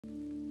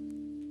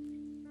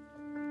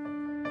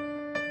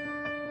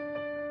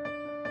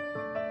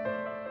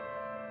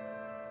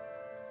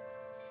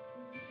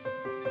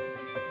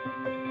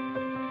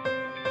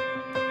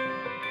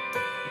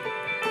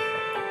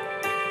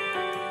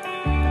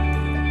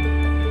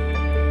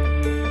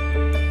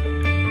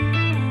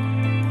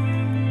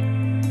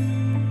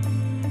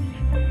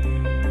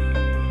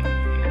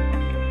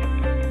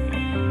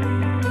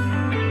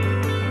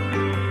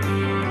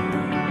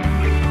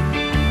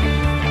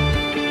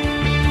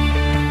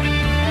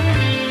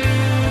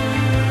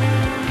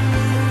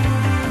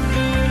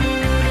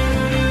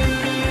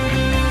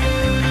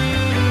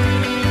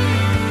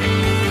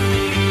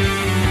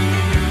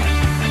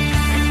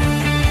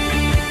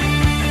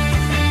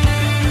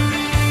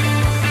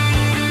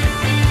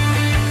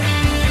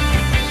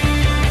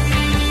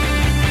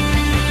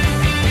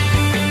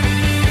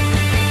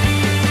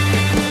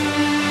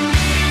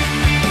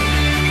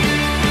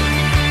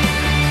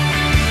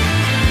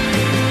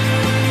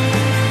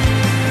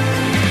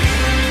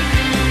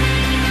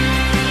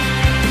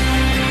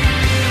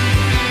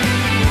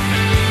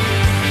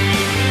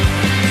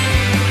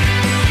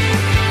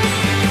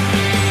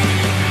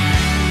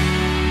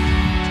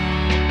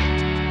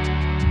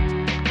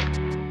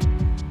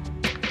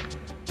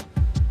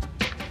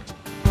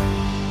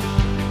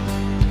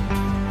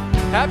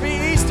Happy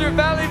Easter,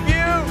 Valley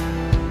View.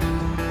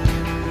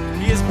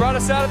 He has brought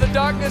us out of the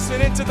darkness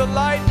and into the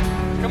light.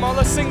 Come on,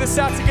 let's sing this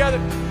out together.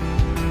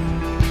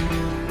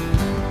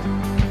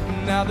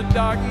 Now the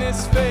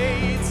darkness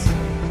fades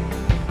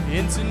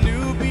into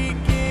new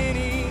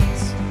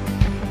beginnings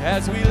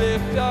as we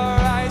lift our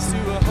eyes to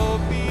a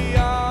hope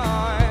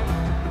beyond.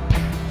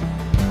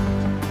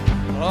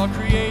 All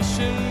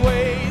creation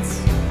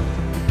waits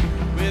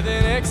with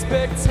an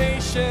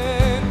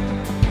expectation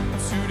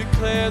to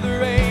declare the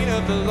reign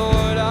of the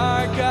Lord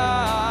our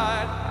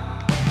God.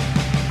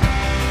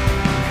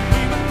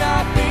 We will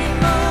not be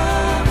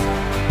moved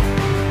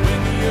when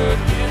the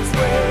earth gives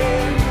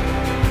way,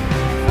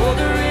 for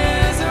the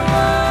risen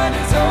one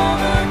is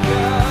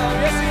overcome.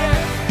 Yes, he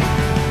is.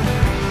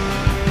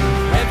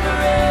 And for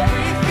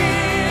every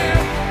fear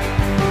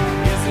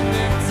is an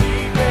empty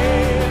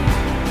grave,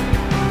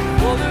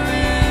 for the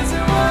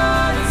risen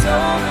one is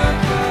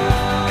overcome.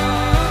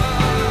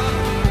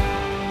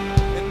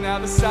 And now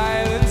the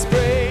silence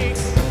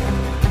breaks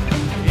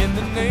in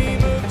the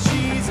name of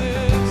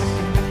Jesus,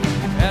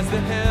 as the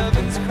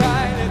heavens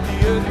cry, let the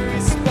earth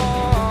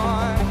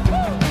respond.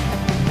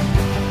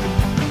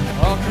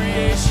 All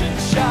creation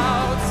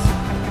shouts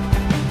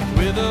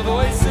with a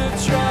voice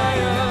of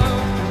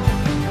triumph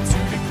to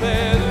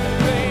declare the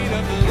reign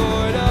of the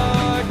Lord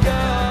our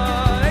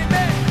God.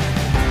 Amen.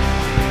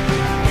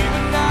 We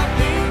will not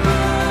be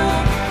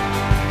moved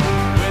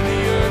when the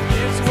earth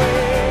gives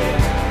way,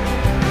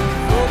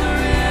 for the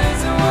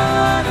risen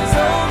one is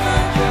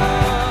overcome.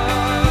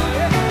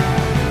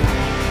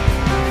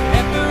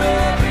 And for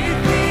every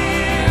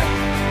fear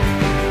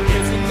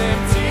is an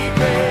empty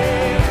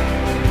grave,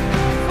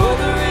 for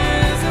the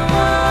risen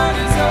one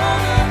is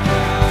overcome.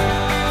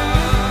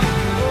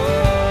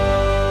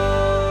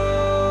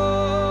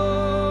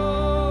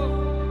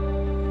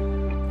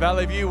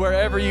 Valley View,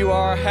 wherever you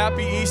are,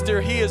 happy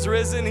Easter. He is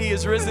risen. He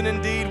is risen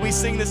indeed. We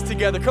sing this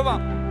together. Come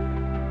on.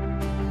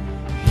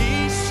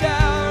 He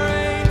shall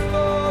reign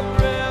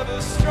forever.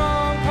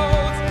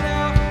 Strongholds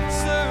now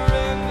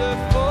surrender,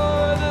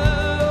 for the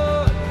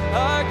Lord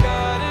our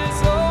God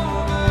is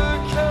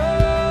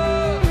overcome.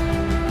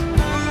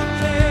 Who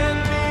can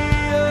be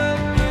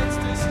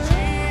against us?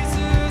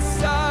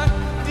 Jesus our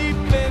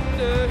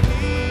defender.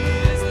 He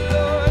is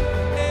Lord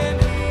and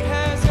he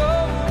has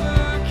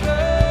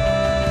overcome.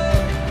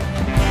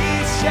 He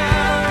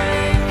shall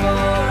reign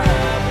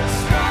forever.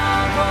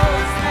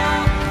 Strongholds now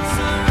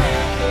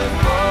surrender,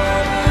 for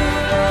the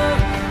Lord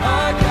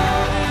our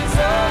God is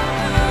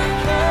overcome.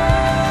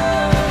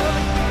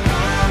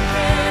 Who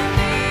can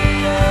be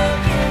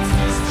against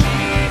us?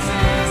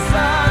 Jesus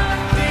our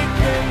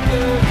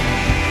defender. He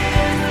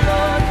is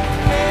Lord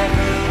and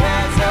he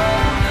has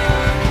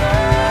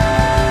overcome.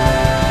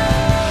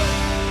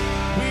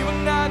 We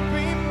will not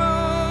be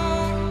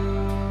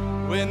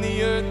moved when the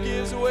earth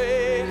gives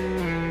way,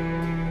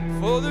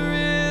 for the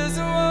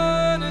risen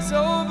one is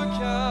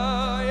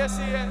overcome. Yes,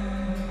 he is.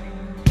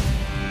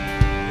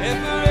 And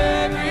for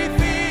every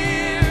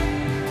fear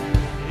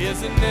is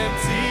an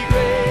empty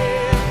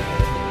grave,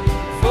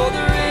 for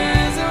the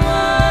risen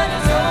one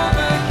is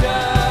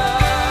overcome.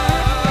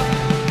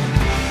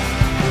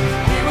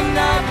 We will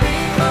not be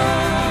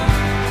moved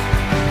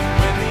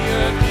when the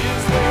earth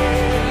gives way,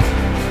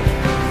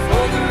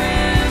 for the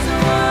risen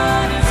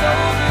one is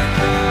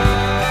overcome.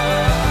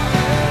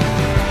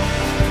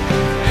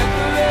 And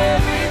for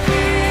every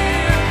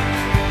fear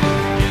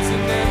is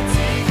an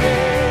empty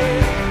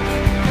grave,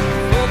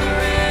 for the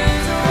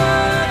risen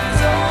one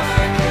is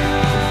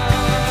overcome.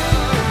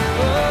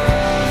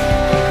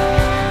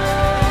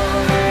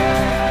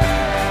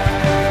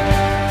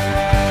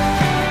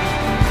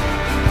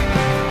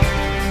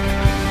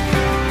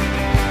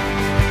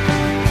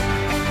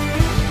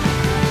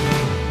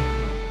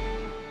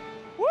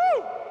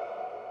 Woo!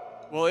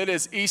 Well, it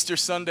is Easter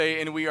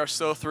Sunday, and we are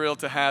so thrilled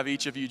to have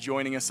each of you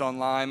joining us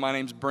online. My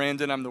name's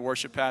Brandon. I'm the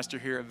worship pastor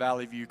here at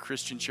Valley View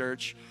Christian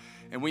Church.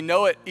 And we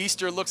know it,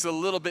 Easter looks a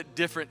little bit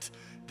different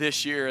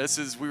this year.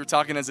 We were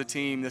talking as a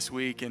team this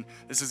week, and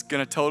this is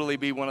going to totally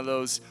be one of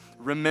those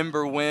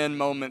remember when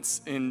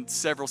moments in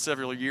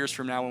several years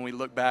from now when we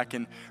look back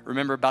and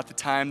remember about the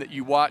time that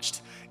you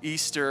watched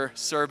Easter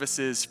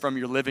services from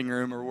your living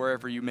room or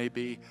wherever you may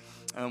be.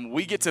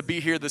 We get to be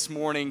here this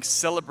morning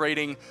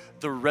celebrating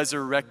the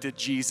resurrected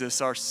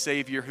Jesus, our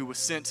Savior, who was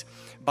sent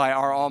by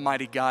our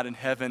Almighty God in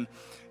heaven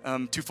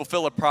to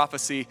fulfill a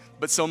prophecy,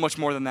 but so much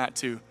more than that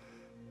too.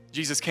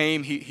 Jesus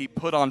came, he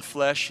put on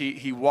flesh,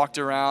 he walked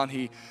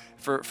around,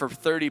 for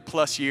 30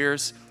 plus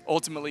years.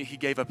 Ultimately, he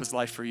gave up his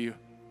life for you.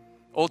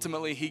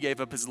 Ultimately, he gave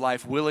up his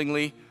life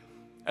willingly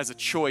as a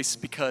choice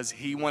because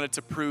he wanted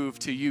to prove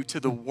to you, to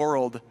the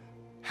world,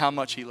 how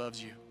much he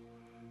loves you.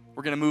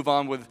 We're going to move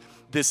on with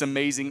this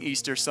amazing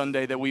Easter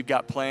Sunday that we've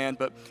got planned,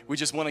 but we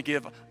just want to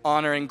give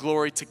honor and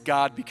glory to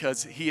God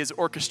because He has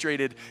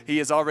orchestrated, He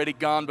has already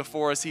gone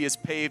before us, He has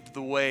paved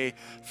the way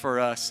for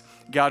us.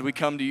 God, we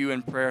come to you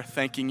in prayer,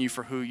 thanking you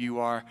for who you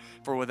are,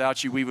 for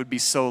without you we would be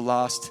so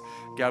lost.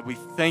 God, we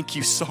thank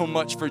you so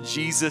much for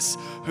Jesus,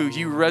 who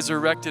you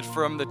resurrected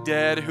from the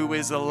dead, who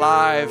is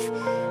alive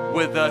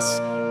with us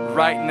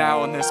right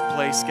now in this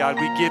place. God,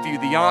 we give you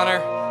the honor,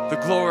 the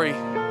glory,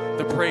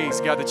 the praise,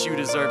 God, that you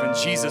deserve. In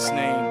Jesus'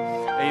 name,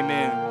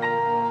 amen.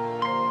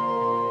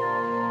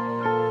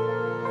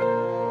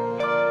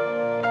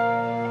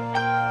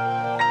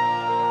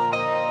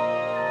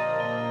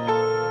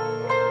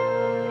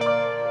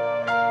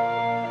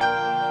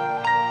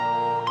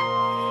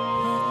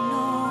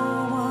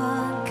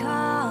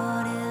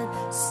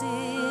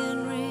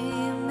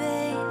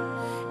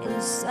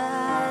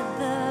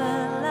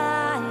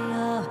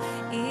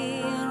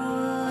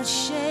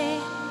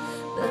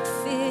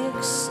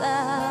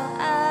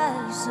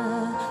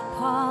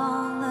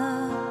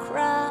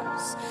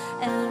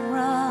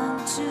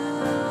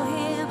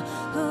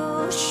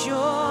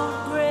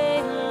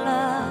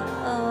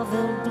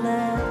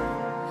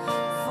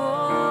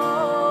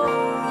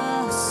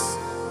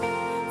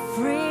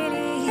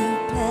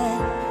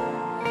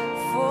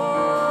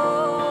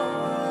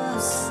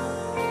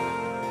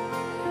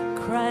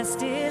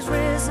 Christ is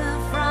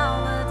risen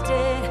from the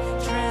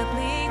dead,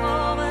 trampling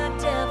over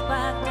death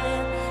by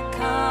death.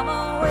 Come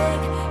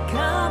awake,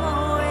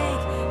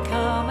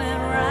 come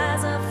and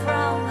rise up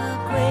from the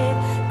grave.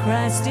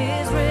 Christ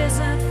is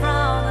risen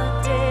from the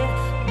dead,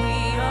 we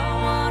are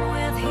one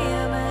with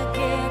Him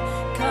again.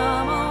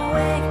 Come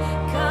awake,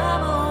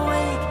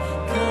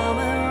 come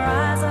and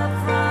rise up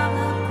from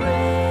the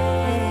grave.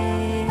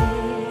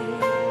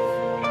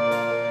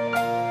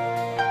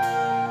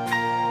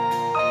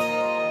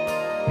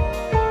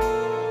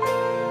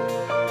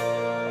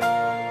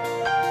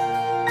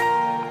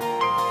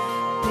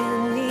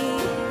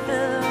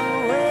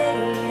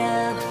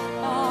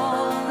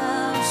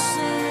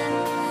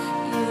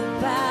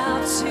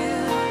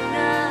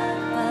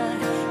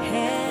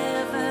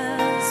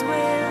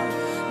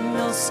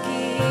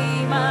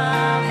 Scheme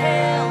of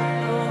hell,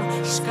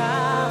 no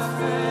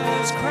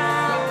scoffer's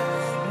crown,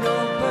 no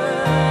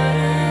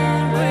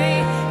burden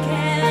we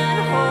can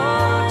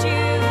hold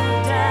you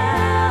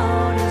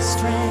down in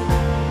strength.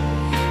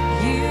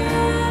 You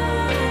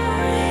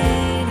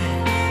reign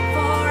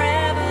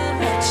forever,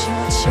 let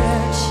your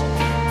church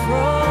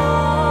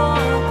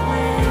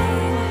proclaim.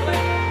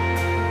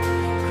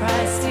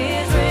 Christ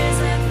is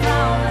risen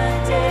from the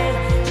dead,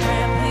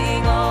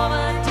 trampling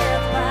over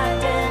death by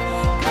death.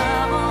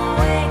 Come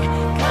awake,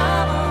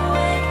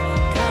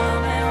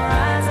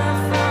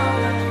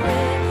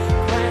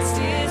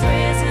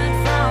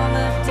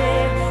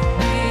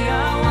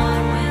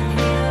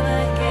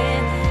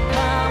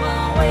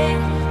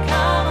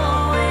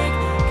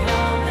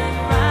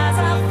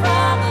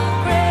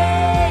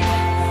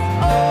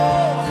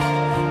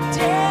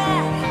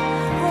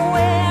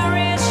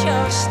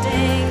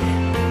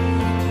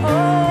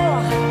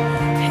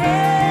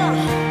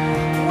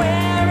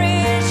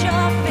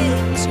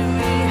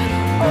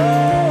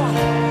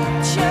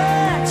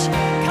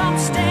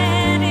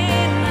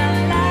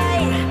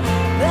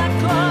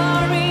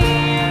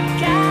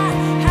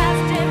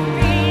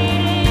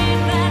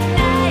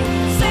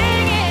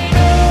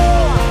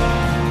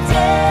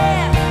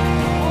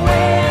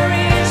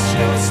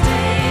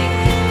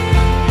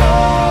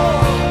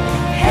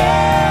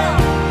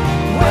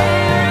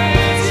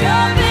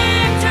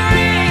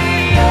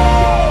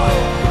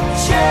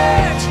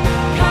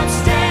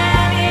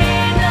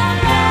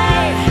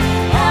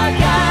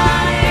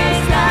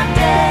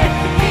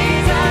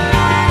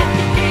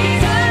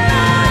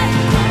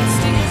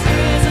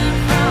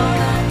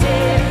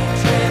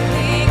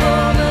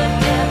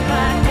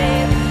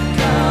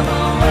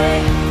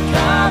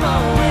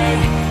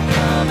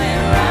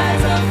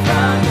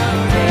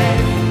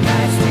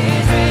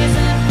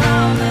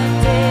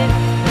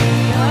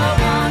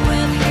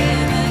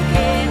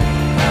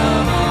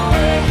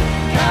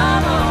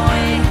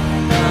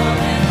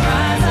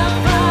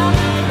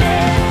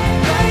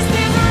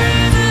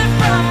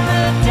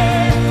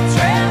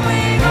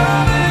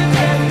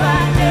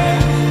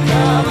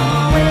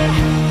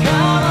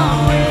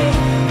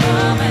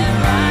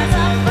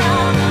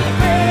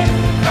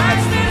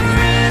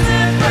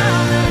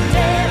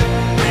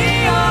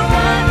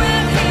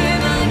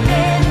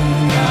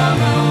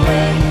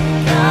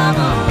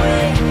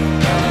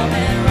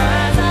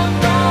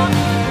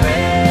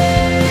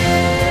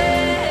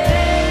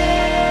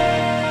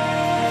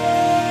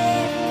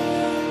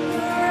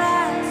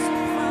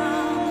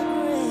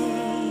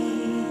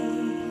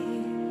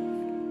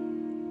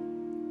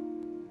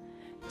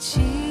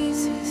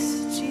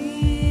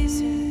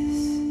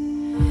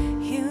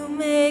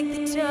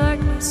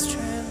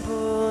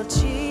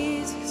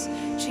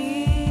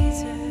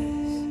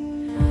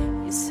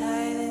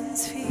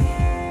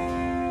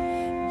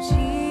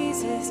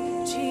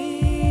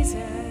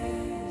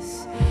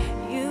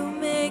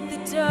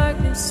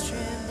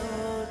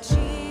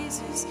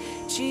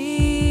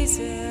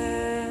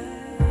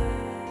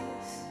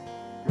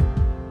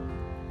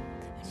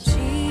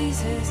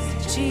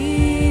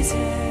 Jesus,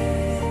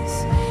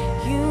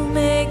 you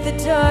make the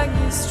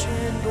darkness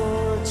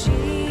tremble.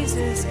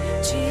 Jesus,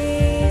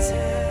 Jesus,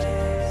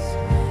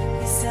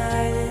 you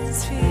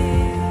silence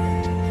fear.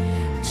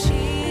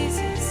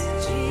 Jesus,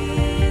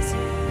 Jesus,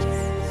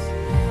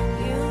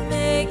 you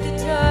make the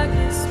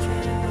darkness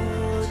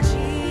tremble.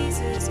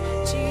 Jesus,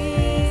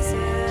 Jesus,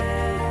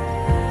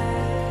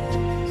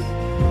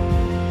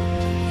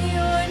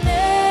 your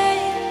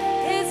name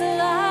is a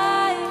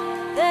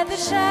light that the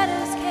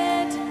shadows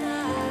can't deny.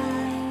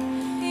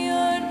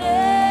 Your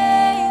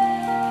name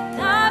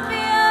cannot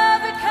be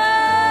overcome.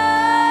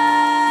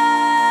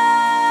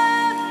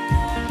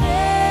 Your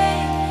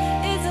name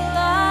is a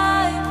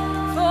light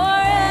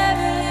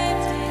forever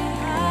lifted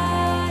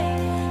high.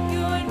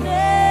 Your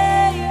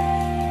name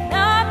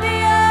cannot be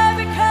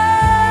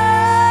overcome.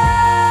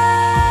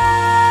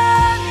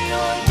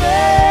 Your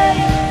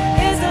name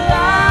is a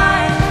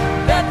light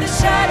that the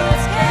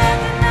shadows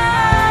can't deny.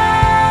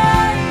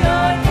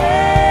 Your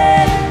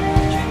name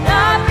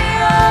cannot be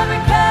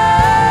overcome.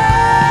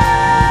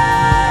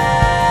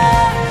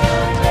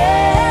 Your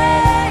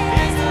name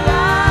is a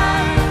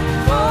light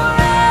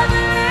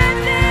forever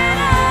lifted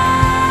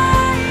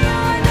high.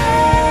 Your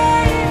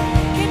name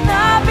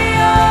cannot be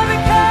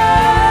overcome.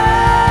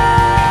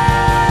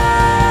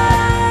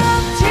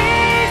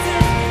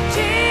 Jesus,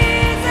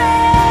 Jesus,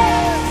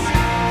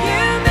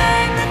 you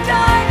make the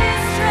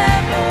darkness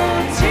tremble.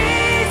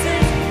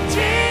 Jesus,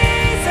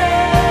 Jesus,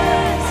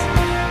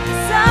 you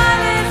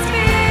silence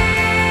fear.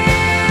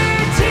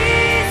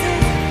 Jesus,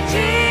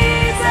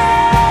 Jesus,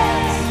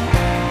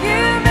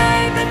 you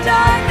make the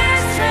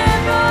darkness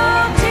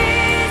tremble.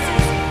 Jesus,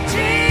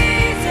 Jesus,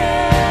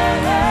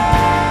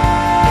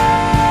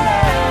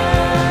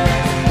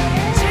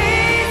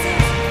 Jesus,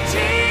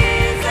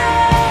 Jesus,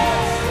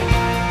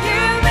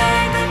 you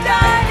make the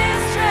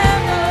darkness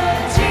tremble.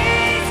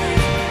 Jesus,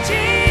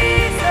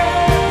 Jesus,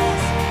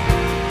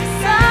 you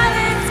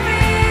silence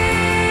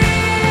fear.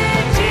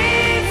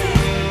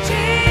 Jesus,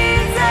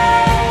 Jesus,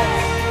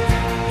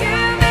 you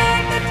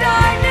make the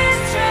darkness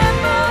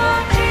tremble.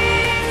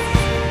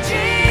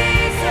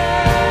 Jesus,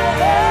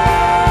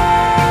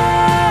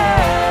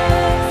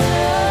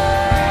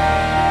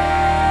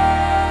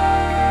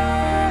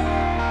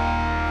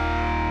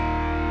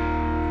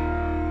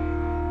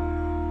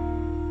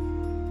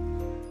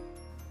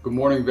 Good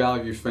morning,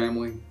 Valley View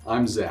family.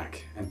 I'm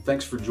Zach, and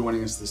thanks for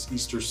joining us this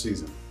Easter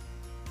season.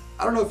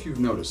 I don't know if you've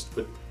noticed,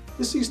 but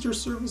this Easter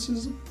service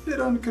is a bit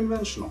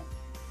unconventional.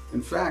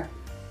 In fact,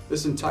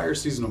 this entire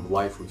season of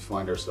life we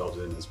find ourselves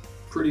in is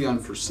pretty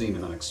unforeseen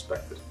and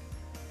unexpected.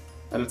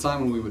 At a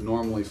time when we would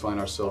normally find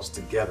ourselves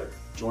together,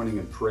 joining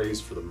in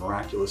praise for the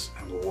miraculous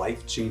and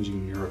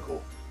life-changing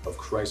miracle of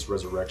Christ's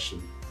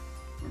resurrection,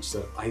 we're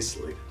instead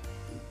isolated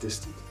and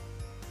distant.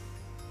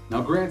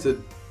 Now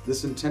granted,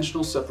 this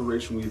intentional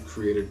separation we've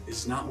created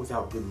is not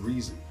without good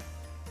reason.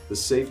 The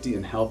safety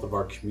and health of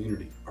our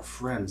community, our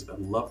friends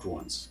and loved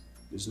ones,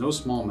 is no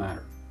small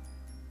matter.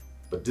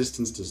 But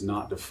distance does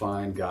not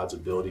define God's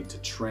ability to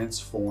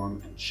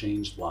transform and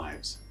change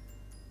lives,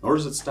 nor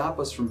does it stop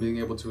us from being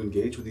able to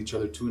engage with each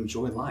other to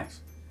enjoy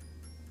life.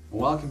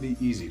 And while it can be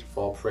easy to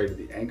fall prey to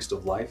the angst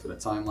of life at a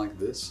time like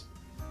this,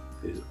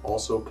 it is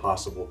also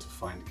possible to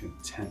find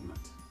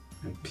contentment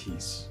and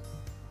peace.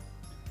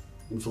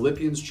 In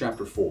Philippians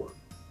chapter 4,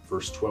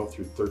 verse 12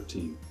 through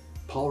 13,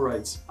 Paul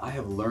writes, "I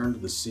have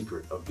learned the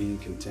secret of being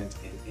content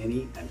in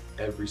any and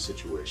every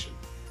situation,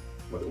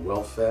 whether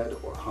well-fed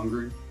or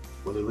hungry,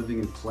 whether living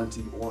in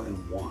plenty or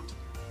in want.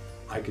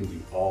 I can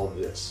do all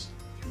this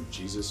through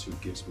Jesus who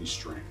gives me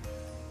strength."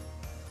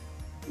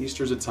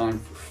 Easter is a time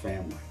for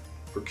family,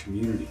 for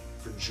community,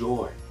 for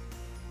joy.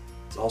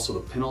 It's also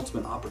the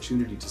penultimate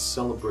opportunity to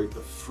celebrate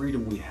the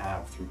freedom we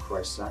have through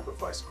Christ's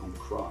sacrifice on the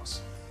cross.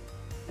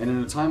 And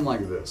in a time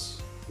like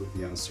this, with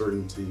the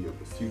uncertainty of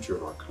the future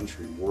of our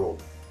country and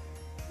world,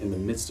 in the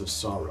midst of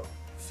sorrow,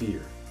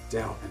 fear,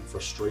 doubt, and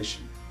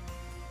frustration,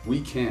 we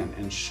can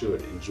and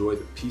should enjoy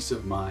the peace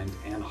of mind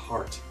and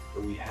heart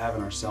that we have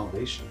in our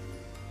salvation.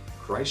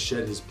 Christ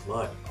shed his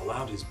blood,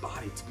 allowed his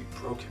body to be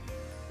broken,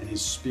 and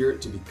his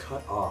spirit to be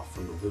cut off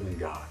from the living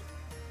God.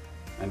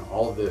 And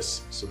all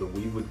this so that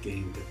we would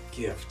gain the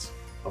gift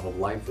of a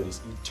life that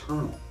is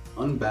eternal,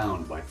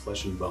 unbound by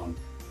flesh and bone,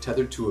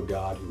 tethered to a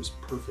God who is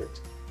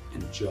perfect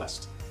and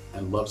just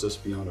and loves us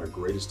beyond our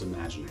greatest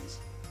imaginings.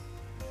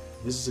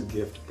 This is a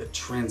gift that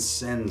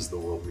transcends the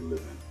world we live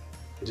in.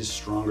 It is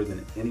stronger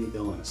than any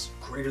illness,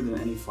 greater than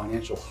any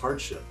financial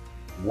hardship,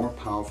 more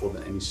powerful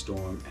than any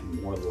storm,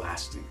 and more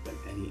lasting than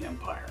any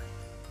empire.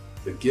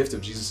 The gift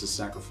of Jesus'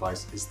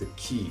 sacrifice is the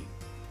key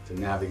to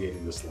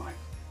navigating this life.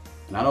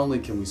 And not only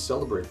can we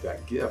celebrate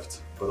that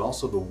gift, but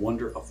also the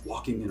wonder of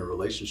walking in a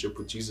relationship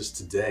with Jesus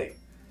today.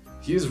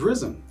 He is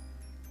risen,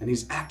 and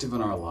he's active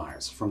in our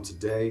lives from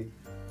today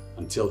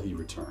until he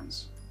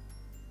returns.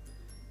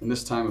 In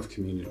this time of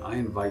communion, I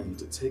invite you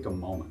to take a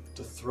moment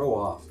to throw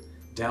off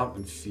doubt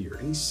and fear,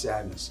 any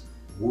sadness,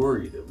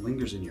 worry that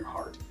lingers in your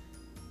heart,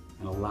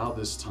 and allow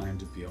this time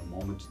to be a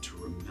moment to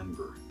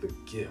remember the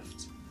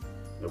gift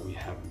that we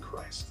have in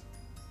Christ.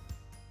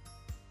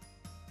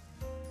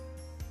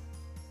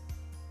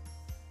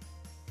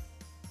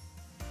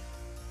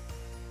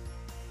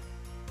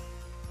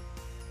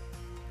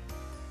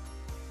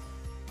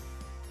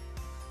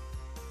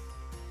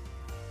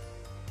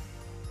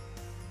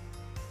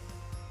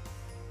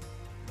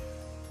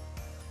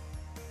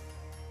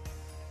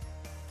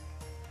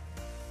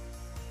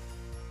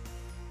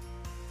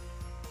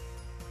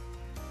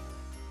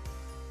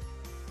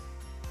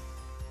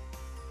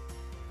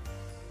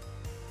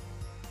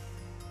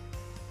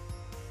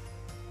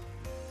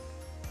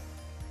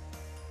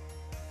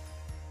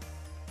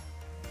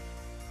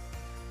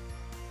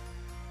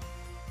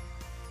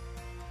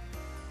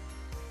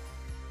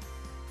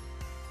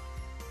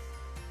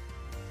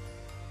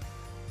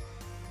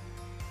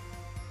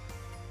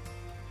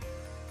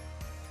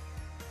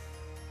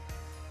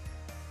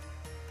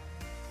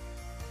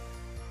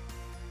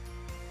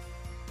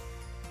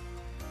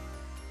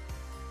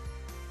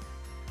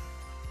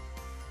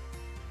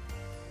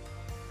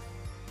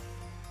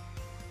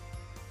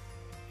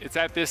 It's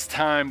at this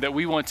time that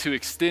we want to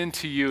extend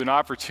to you an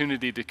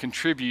opportunity to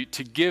contribute,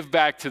 to give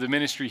back to the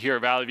ministry here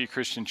at Valley View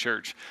Christian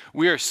Church.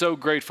 We are so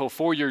grateful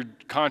for your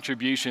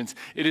contributions.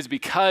 It is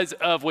because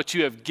of what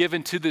you have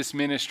given to this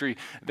ministry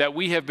that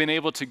we have been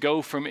able to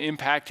go from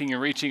impacting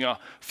and reaching a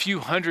few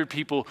hundred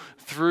people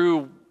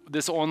through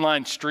this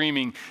online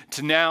streaming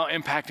to now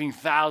impacting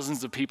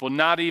thousands of people,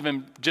 not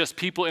even just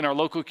people in our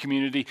local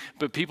community,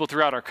 but people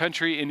throughout our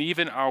country and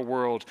even our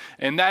world.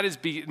 And that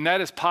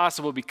is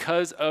possible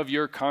because of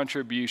your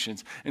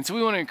contributions. And so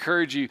we want to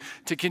encourage you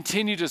to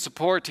continue to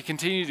support, to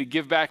continue to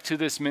give back to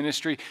this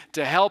ministry,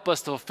 to help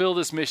us to fulfill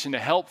this mission, to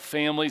help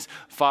families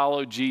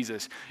follow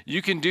Jesus.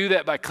 You can do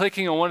that by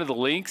clicking on one of the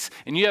links,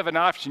 and you have an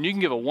option. You can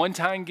give a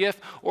one-time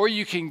gift, or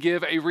you can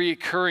give a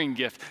reoccurring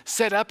gift.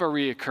 Set up a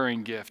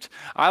reoccurring gift.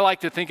 I like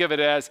to think of it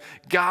as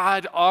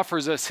God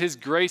offers us his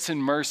grace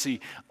and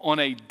mercy on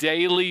a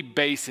daily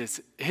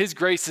basis. His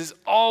grace is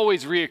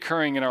always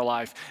reoccurring in our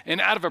life. And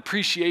out of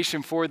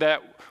appreciation for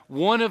that,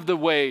 one of the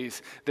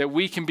ways that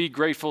we can be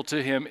grateful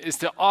to him is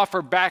to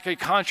offer back a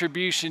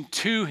contribution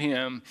to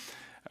him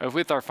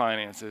with our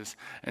finances.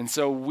 And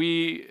so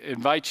we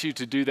invite you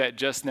to do that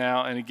just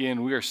now. And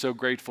again, we are so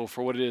grateful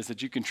for what it is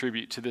that you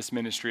contribute to this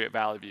ministry at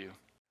Valley View.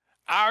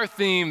 Our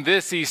theme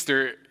this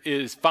Easter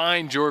is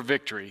Find Your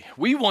Victory.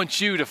 We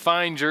want you to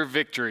find your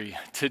victory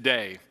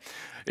today.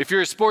 If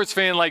you're a sports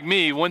fan like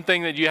me, one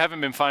thing that you haven't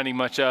been finding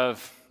much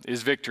of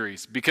is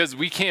victories, because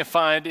we can't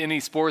find any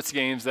sports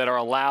games that are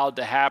allowed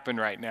to happen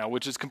right now,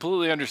 which is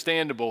completely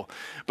understandable,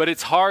 but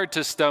it's hard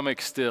to stomach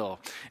still.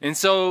 And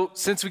so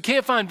since we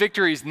can't find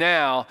victories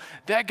now,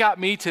 that got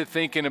me to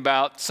thinking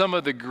about some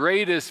of the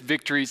greatest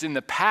victories in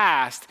the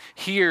past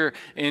here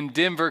in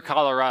Denver,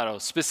 Colorado,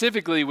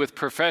 specifically with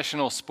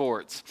professional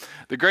sports.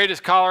 The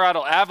greatest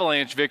Colorado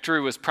Avalanche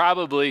victory was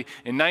probably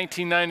in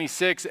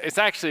 1996. It's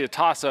actually a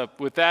toss-up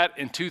with that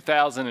in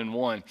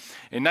 2001.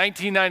 In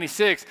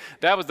 1996,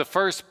 that was the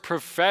first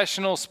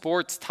professional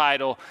sports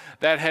title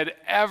that had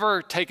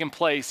ever taken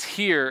place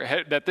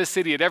here, that this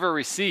city had ever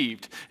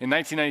received in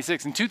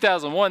 1996. In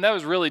 2001, that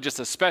was really just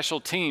a special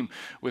team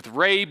with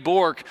Ray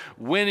Bourque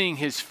winning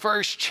his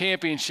first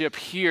championship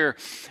here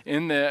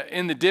in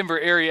the Denver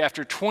area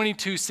after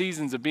 22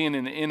 seasons of being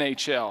in the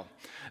NHL.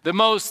 The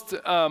most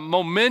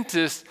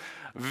momentous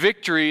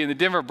victory in the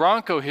Denver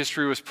Bronco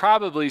history was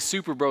probably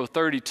Super Bowl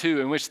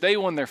 32, in which they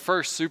won their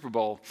first Super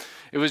Bowl.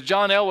 It was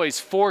John Elway's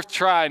fourth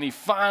try, and he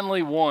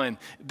finally won.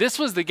 This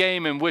was the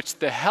game in which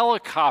the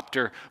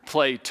helicopter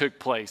play took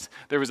place.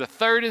 There was a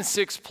 3rd and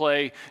 6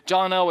 play.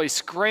 John Elway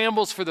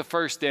scrambles for the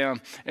first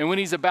down, and when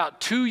he's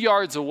about 2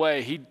 yards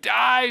away, he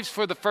dives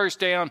for the first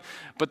down,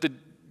 but the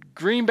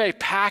Green Bay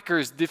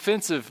Packers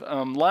defensive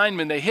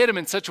linemen, they hit him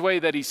in such a way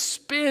that he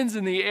spins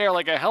in the air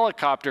like a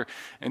helicopter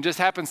and just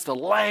happens to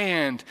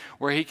land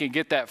where he can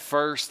get that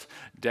first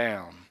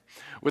down.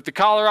 With the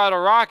Colorado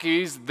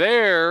Rockies,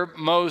 their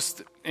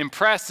most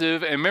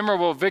impressive and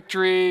memorable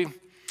victory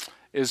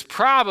is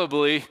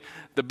probably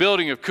the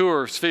building of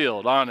Coors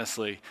Field,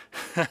 honestly.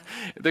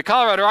 The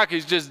Colorado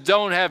Rockies just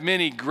don't have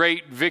many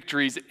great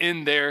victories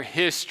in their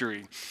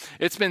history.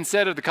 It's been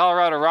said of the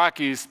Colorado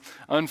Rockies,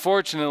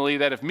 unfortunately,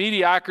 that if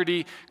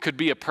mediocrity could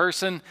be a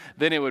person,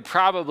 then it would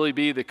probably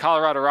be the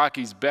Colorado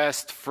Rockies'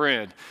 best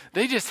friend.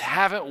 They just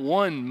haven't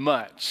won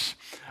much.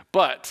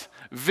 But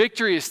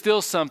victory is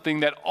still something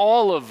that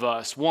all of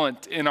us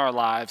want in our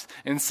lives,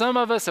 and some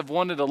of us have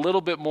wanted a little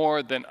bit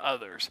more than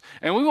others.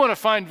 And we want to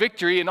find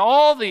victory in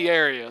all the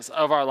areas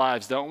of our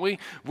lives, don't we?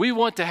 We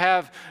want to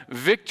have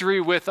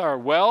victory with our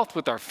wealth,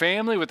 with our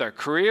family, with our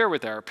career,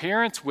 with our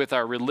appearance, with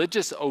our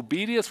religious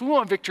obedience. We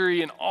want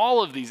victory in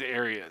all of these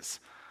areas.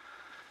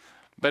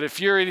 But if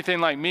you're anything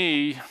like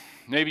me,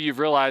 maybe you've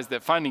realized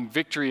that finding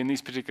victory in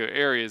these particular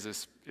areas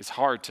is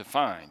hard to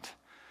find.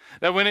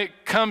 That when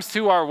it comes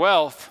to our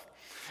wealth,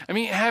 I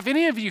mean, have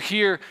any of you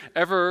here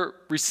ever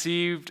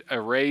received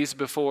a raise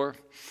before?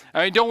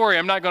 I mean, don't worry,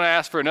 I'm not going to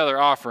ask for another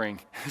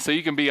offering, so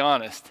you can be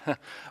honest.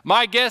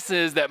 My guess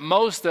is that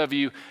most of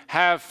you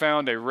have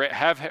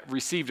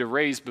received a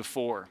raise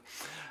before.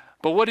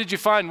 But what did you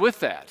find with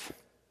that?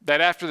 That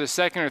after the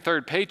second or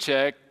third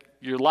paycheck,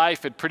 your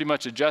life had pretty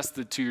much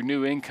adjusted to your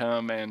new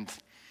income, and,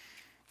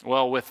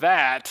 well, with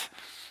that,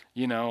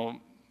 you know,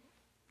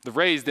 the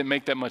raise didn't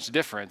make that much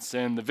difference,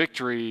 and the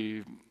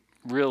victory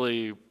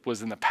really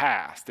was in the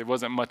past. It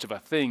wasn't much of a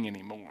thing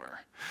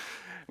anymore.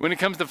 When it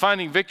comes to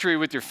finding victory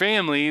with your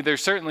family,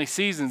 there's certainly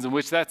seasons in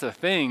which that's a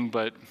thing,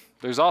 but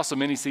there's also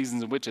many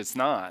seasons in which it's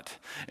not,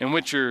 in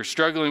which you're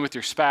struggling with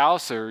your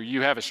spouse, or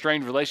you have a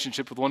strained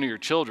relationship with one of your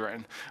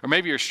children, or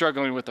maybe you're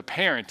struggling with a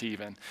parent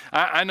even.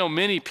 I know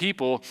many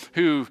people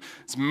whose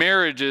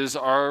marriages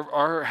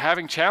are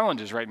having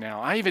challenges right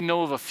now. I even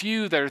know of a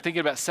few that are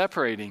thinking about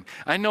separating.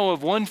 I know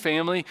of one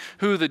family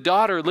who the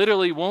daughter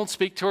literally won't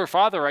speak to her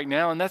father right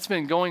now, and that's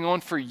been going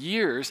on for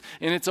years,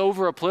 and it's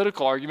over a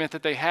political argument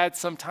that they had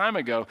some time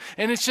ago.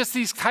 And it's just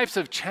these types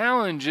of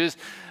challenges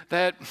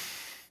that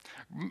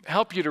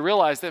help you to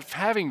realize that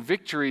having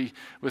victory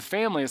with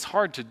family is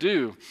hard to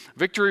do.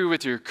 Victory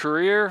with your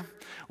career,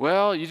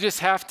 well, you just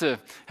have to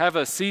have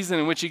a season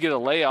in which you get a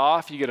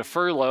layoff, you get a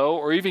furlough,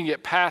 or even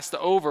get passed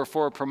over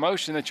for a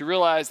promotion that you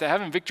realize that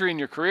having victory in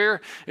your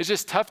career is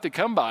just tough to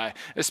come by,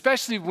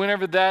 especially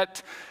whenever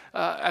that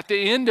at the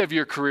end of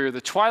your career,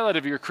 the twilight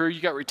of your career, you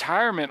got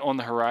retirement on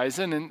the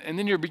horizon, and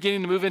then you're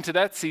beginning to move into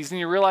that season.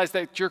 You realize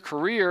that your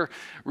career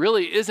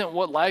really isn't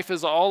what life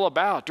is all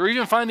about, or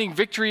even finding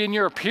victory in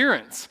your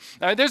appearance.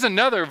 There's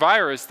another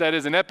virus that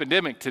is an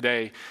epidemic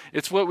today.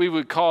 It's what we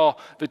would call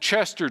the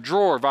chest or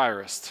drawer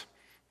virus.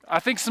 I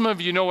think some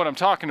of you know what I'm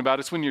talking about.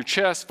 It's when your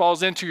chest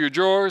falls into your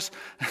drawers.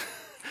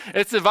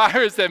 It's a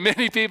virus that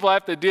many people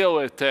have to deal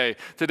with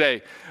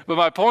today. But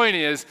my point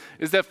is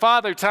that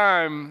Father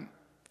Time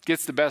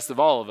gets the best of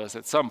all of us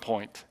at some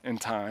point in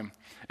time.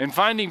 And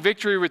finding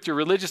victory with your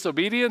religious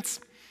obedience,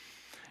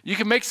 you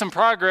can make some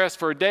progress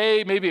for a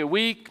day, maybe a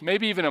week,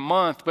 maybe even a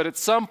month, but at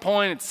some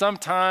point, at some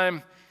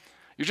time,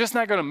 you're just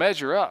not going to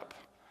measure up.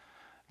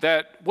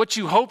 That what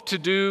you hope to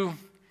do,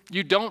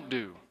 you don't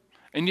do.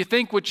 And you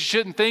think what you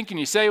shouldn't think, and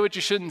you say what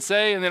you shouldn't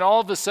say, and then all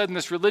of a sudden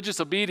this religious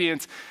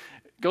obedience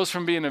goes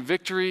from being a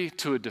victory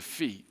to a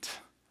defeat.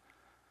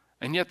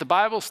 And yet the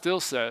Bible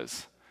still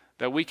says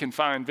that we can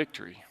find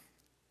victory.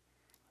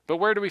 But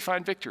where do we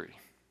find victory?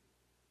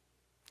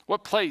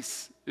 What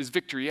place is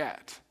victory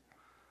at?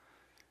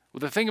 Well,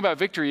 the thing about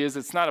victory is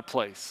it's not a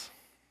place.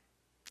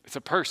 It's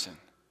a person.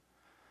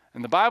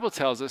 And the Bible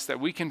tells us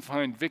that we can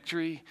find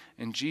victory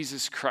in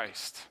Jesus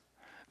Christ.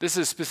 This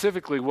is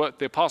specifically what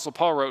the Apostle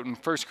Paul wrote in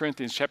 1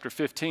 Corinthians chapter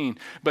 15.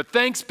 But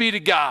thanks be to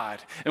God.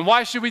 And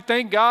why should we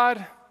thank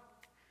God?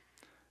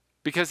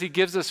 Because he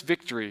gives us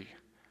victory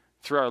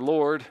through our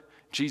Lord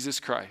Jesus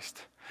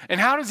Christ. And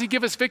how does he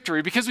give us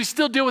victory? Because we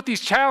still deal with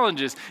these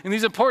challenges in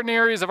these important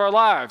areas of our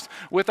lives,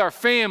 with our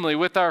family,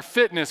 with our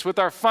fitness, with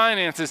our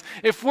finances.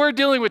 If we're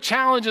dealing with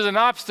challenges and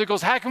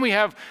obstacles, how can we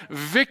have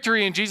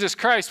victory in Jesus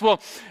Christ? Well,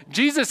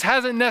 Jesus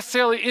hasn't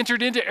necessarily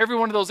entered into every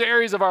one of those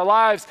areas of our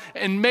lives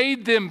and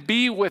made them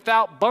be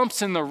without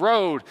bumps in the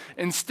road.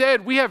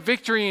 Instead, we have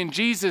victory in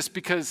Jesus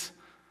because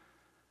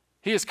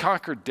he has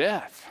conquered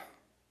death.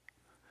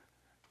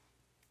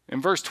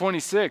 In verse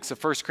 26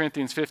 of 1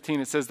 Corinthians 15,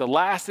 it says, the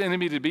last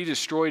enemy to be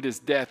destroyed is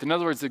death. In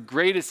other words, the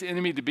greatest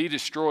enemy to be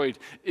destroyed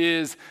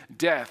is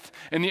death.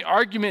 And the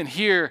argument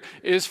here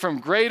is from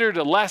greater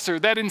to lesser,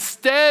 that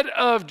instead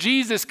of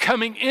Jesus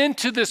coming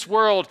into this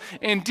world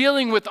and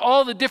dealing with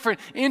all the different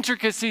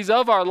intricacies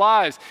of our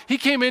lives, he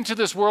came into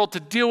this world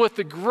to deal with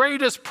the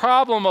greatest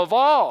problem of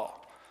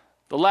all,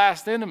 the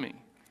last enemy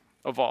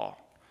of all,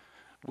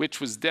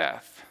 which was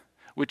death,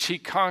 which he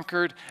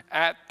conquered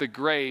at the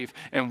grave.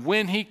 And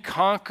when he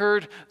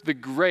conquered the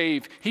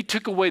grave, he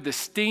took away the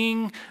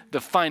sting, the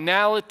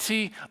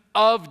finality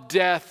of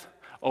death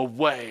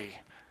away.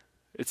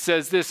 It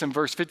says this in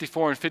verse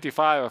 54 and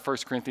 55 of 1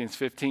 Corinthians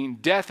 15,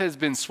 death has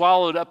been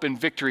swallowed up in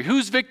victory.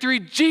 Whose victory?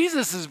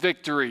 Jesus'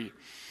 victory.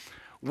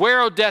 Where,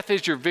 O death,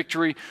 is your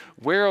victory?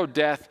 Where, O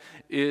death,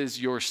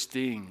 is your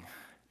sting?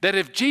 That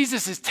if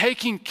Jesus is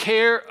taking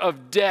care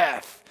of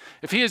death,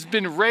 if he has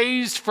been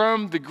raised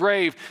from the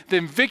grave,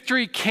 then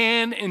victory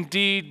can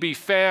indeed be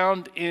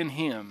found in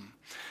him.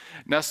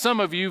 Now, some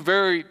of you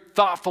very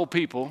thoughtful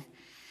people,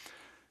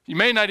 you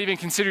may not even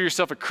consider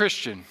yourself a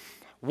Christian,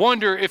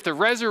 wonder if the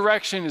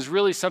resurrection is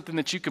really something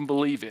that you can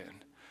believe in.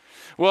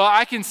 Well,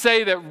 I can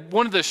say that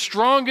one of the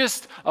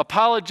strongest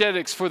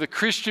apologetics for the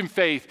Christian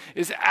faith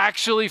is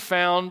actually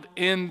found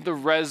in the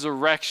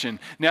resurrection.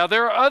 Now,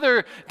 there are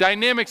other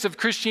dynamics of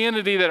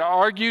Christianity that are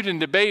argued and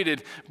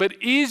debated, but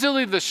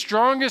easily the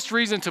strongest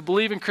reason to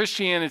believe in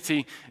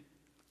Christianity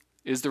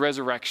is the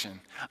resurrection.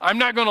 I'm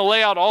not going to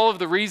lay out all of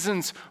the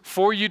reasons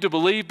for you to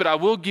believe, but I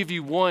will give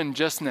you one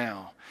just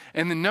now.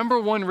 And the number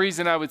one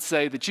reason I would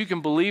say that you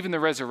can believe in the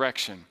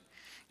resurrection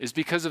is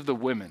because of the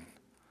women.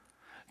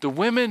 The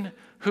women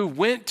who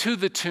went to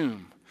the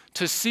tomb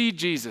to see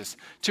Jesus,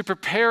 to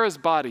prepare his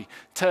body,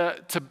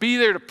 to be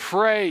there to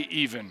pray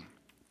even.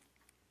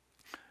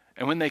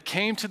 And when they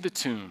came to the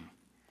tomb,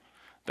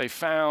 they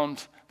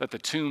found that the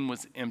tomb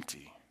was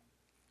empty.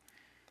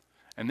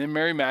 And then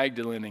Mary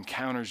Magdalene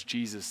encounters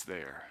Jesus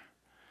there.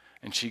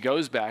 And she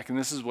goes back, and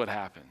this is what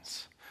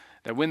happens.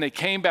 That when they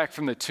came back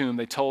from the tomb,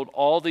 they told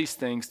all these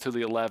things to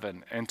the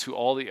 11 and to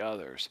all the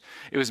others.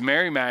 It was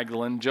Mary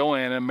Magdalene,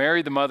 Joanna,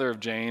 Mary the mother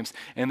of James,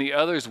 and the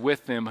others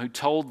with them who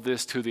told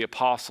this to the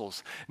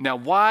apostles. Now,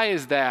 why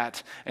is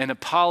that an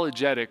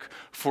apologetic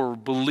for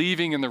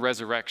believing in the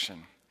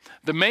resurrection?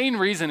 The main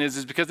reason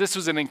is because this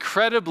was an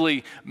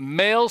incredibly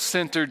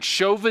male-centered,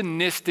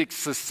 chauvinistic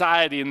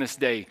society in this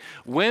day.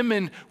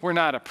 Women were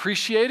not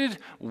appreciated,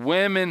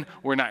 women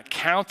were not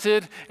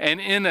counted,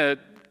 and in a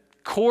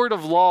court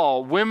of law,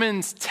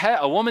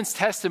 a woman's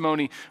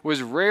testimony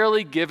was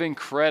rarely given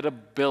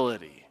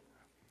credibility.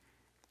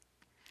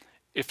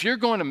 If you're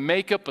going to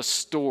make up a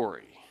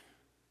story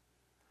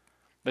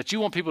that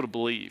you want people to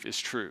believe is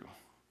true,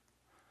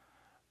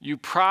 you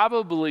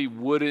probably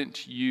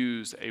wouldn't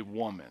use a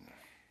woman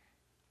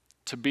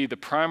to be the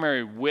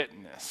primary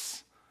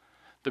witness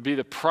to be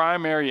the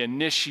primary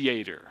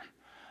initiator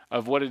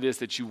of what it is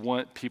that you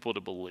want people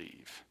to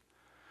believe.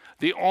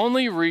 The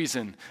only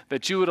reason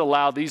that you would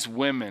allow these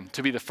women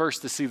to be the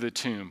first to see the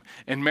tomb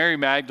and Mary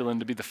Magdalene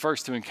to be the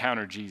first to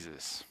encounter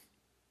Jesus,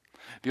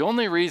 the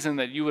only reason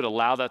that you would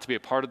allow that to be a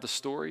part of the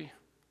story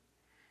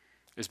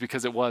is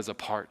because it was a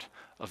part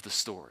of the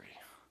story.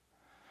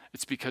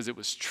 It's because it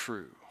was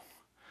true.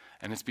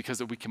 And it's because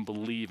that we can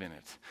believe in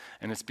it.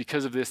 And it's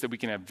because of this that we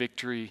can have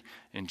victory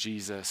in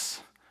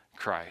Jesus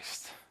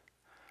Christ.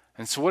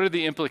 And so what are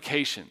the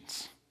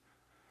implications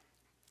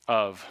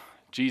of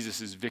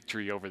Jesus'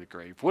 victory over the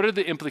grave? What are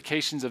the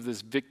implications of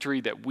this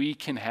victory that we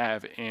can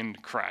have in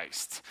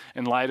Christ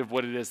in light of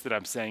what it is that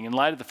I'm saying, in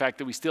light of the fact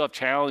that we still have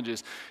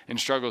challenges and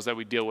struggles that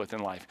we deal with in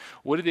life?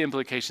 What are the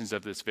implications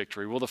of this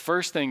victory? Well, the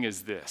first thing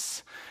is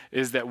this,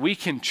 is that we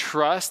can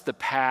trust the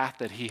path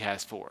that he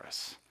has for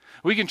us.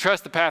 We can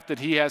trust the path that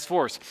he has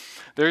for us.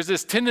 There's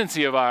this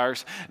tendency of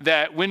ours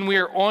that when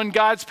we're on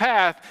God's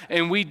path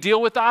and we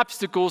deal with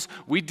obstacles,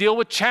 we deal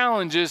with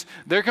challenges,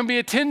 there can be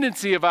a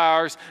tendency of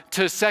ours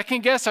to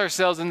second guess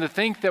ourselves and to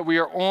think that we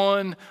are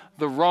on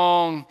the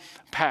wrong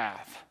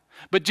path.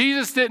 But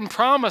Jesus didn't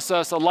promise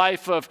us a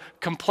life of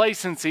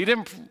complacency. He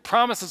didn't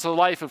promise us a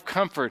life of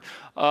comfort.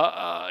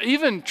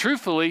 Even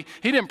truthfully,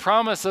 he didn't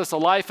promise us a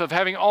life of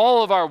having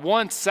all of our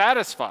wants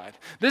satisfied.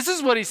 This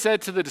is what he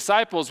said to the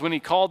disciples when he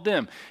called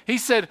them. He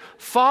said,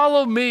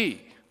 "Follow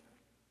me,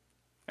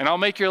 and I'll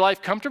make your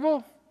life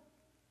comfortable,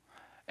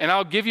 and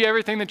I'll give you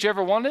everything that you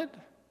ever wanted."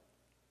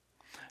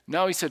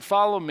 No, he said,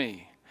 "Follow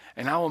me,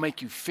 and I will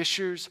make you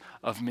fishers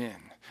of men."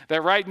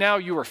 That right now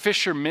you are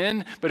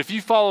fishermen, but if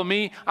you follow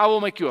me, I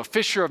will make you a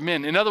fisher of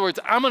men. In other words,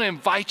 I'm going to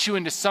invite you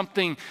into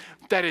something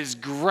that is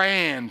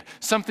grand,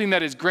 something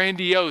that is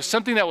grandiose,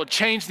 something that will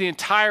change the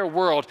entire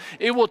world.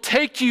 It will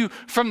take you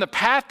from the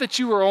path that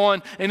you were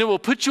on, and it will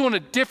put you on a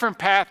different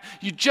path.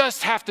 You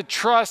just have to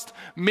trust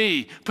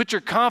me. Put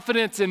your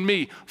confidence in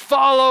me.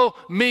 Follow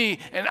me,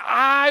 and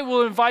I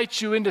will invite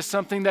you into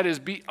something that is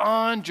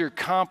beyond your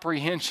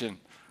comprehension.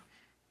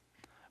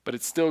 But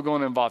it's still going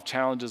to involve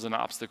challenges and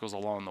obstacles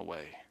along the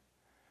way.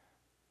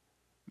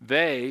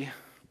 They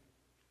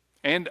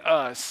and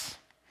us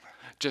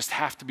just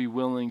have to be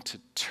willing to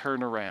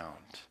turn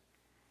around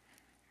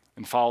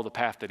and follow the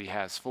path that he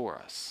has for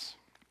us.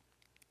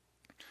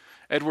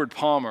 Edward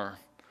Palmer,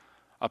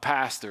 a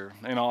pastor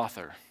and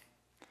author,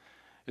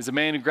 is a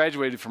man who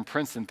graduated from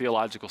Princeton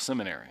Theological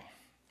Seminary.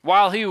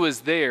 While he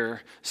was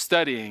there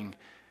studying,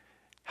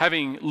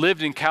 having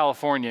lived in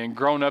California and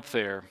grown up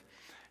there,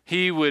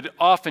 he would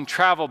often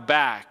travel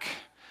back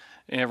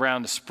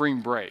around the spring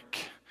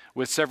break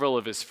with several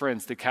of his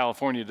friends to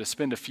California to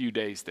spend a few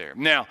days there.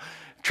 Now,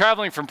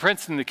 traveling from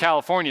Princeton to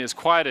California is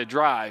quite a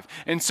drive.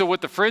 And so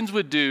what the friends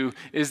would do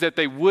is that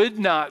they would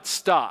not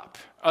stop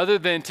other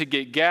than to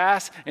get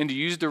gas and to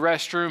use the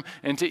restroom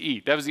and to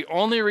eat. That was the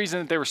only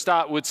reason that they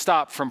would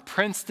stop from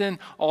Princeton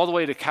all the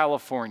way to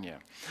California.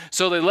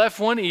 So they left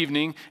one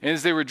evening, and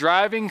as they were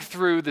driving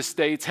through the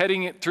states,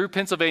 heading through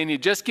Pennsylvania,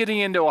 just getting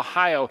into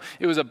Ohio,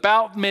 it was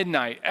about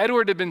midnight.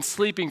 Edward had been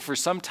sleeping for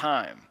some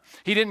time.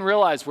 He didn't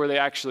realize where they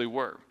actually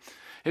were.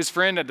 His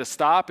friend had to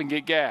stop and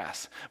get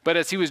gas. But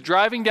as he was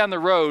driving down the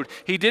road,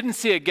 he didn't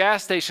see a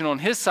gas station on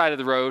his side of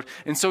the road,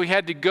 and so he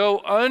had to go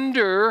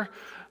under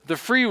the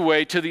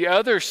freeway to the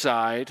other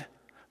side,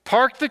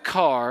 park the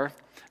car,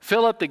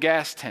 fill up the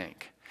gas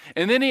tank.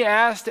 And then he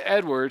asked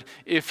Edward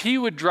if he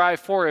would drive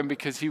for him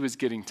because he was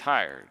getting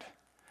tired.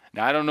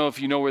 Now, I don't know if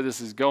you know where this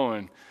is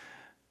going,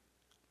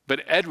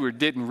 but Edward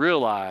didn't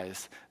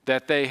realize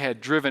that they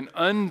had driven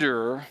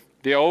under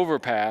the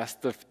overpass,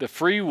 the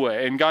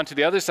freeway, and gone to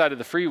the other side of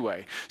the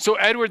freeway. So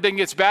Edward then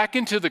gets back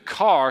into the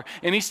car,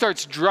 and he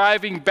starts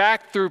driving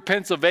back through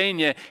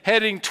Pennsylvania,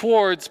 heading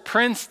towards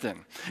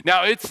Princeton.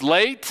 Now, it's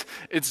late,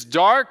 it's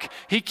dark,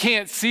 he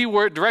can't see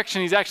what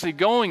direction he's actually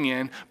going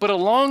in, but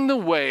along the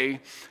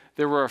way,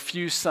 there were a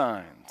few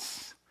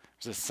signs.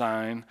 There's a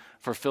sign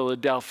for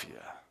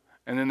Philadelphia,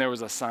 and then there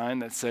was a sign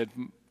that said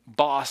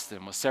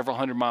Boston was several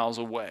hundred miles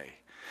away.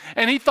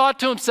 And he thought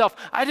to himself,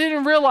 I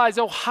didn't realize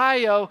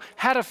Ohio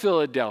had a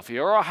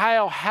Philadelphia or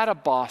Ohio had a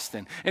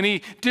Boston. And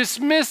he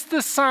dismissed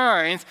the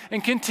signs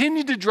and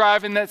continued to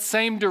drive in that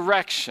same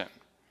direction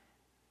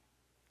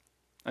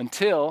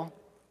until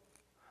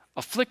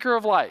a flicker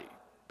of light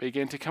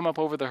began to come up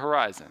over the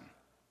horizon.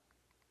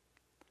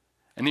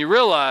 And he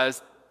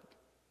realized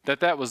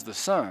that that was the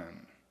sun.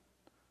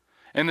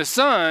 And the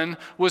sun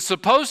was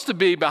supposed to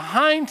be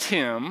behind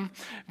him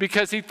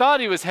because he thought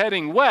he was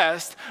heading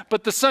west,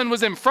 but the sun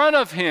was in front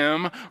of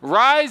him,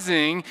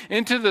 rising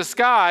into the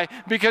sky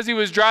because he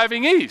was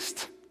driving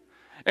east.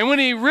 And when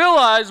he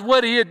realized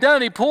what he had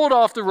done, he pulled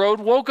off the road,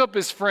 woke up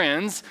his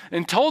friends,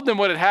 and told them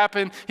what had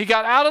happened. He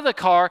got out of the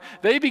car.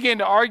 They began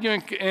to argue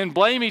and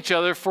blame each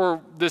other for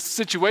the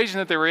situation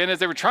that they were in as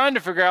they were trying to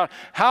figure out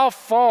how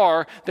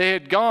far they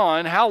had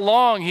gone, how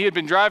long he had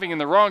been driving in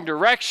the wrong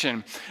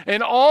direction.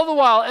 And all the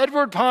while,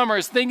 Edward Palmer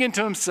is thinking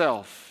to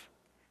himself,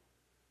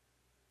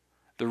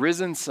 the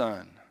risen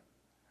sun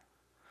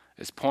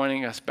is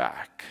pointing us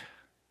back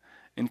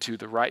into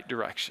the right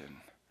direction.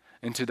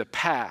 into the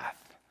path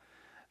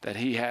that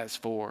he has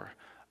for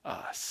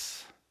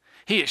us.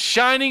 He is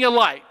shining a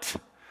light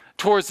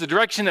towards the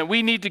direction that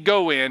we need to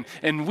go in,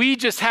 and we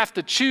just have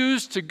to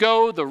choose to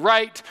go the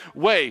right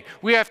way.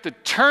 We have to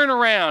turn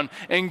around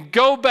and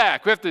go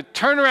back. We have to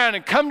turn around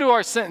and come to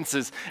our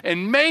sentences,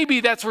 and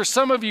maybe that's where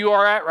some of you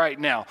are at right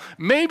now.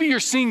 Maybe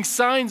you're seeing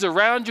signs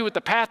around you with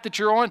the path that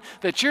you're on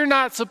that you're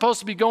not supposed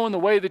to be going the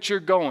way that you're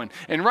going.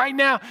 And right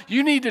now,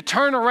 you need to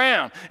turn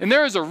around, and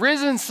there is a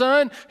risen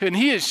sun, and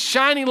he is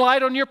shining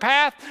light on your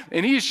path,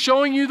 and he is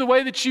showing you the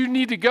way that you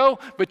need to go,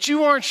 but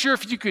you aren't sure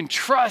if you can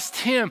trust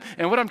him.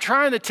 And what I'm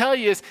trying to tell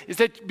you is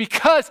that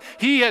because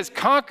he has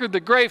conquered the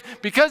grave,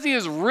 because he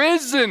has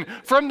risen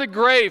from the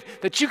grave,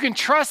 that you can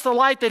trust the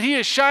light that he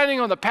is shining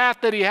on the path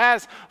that he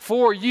has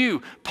for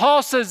you.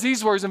 Paul says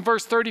these words in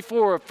verse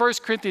 34 of 1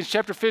 Corinthians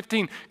chapter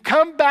 15,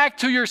 come back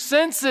to your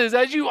senses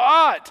as you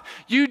ought.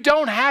 You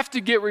don't have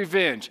to get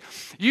revenge.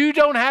 You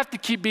don't have to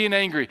keep being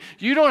angry.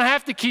 You don't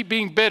have to keep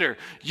being bitter.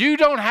 You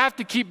don't have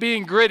to keep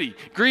being greedy.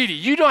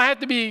 You don't have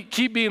to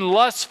keep being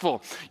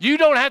lustful. You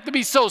don't have to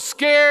be so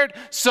scared,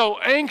 so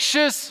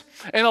anxious,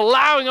 and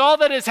allowing all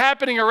that is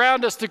happening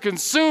around us to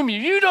consume you.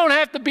 You don't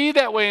have to be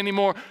that way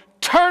anymore.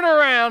 Turn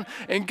around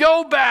and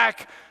go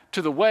back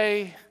to the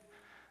way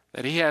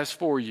that he has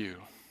for you.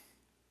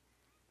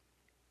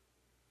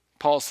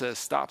 Paul says,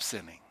 stop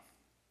sinning.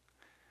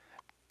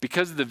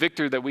 Because of the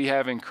victory that we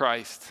have in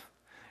Christ,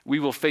 we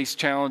will face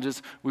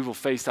challenges, we will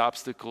face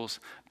obstacles,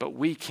 but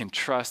we can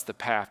trust the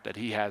path that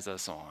he has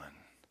us on.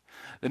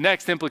 The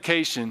next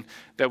implication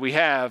that we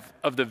have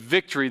of the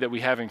victory that we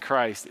have in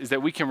Christ is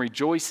that we can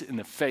rejoice in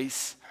the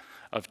face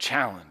of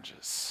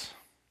challenges.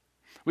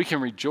 We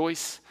can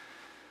rejoice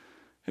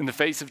in the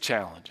face of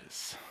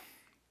challenges.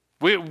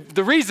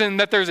 The reason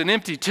that there's an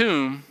empty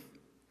tomb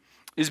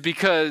is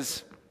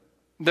because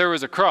there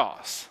was a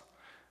cross.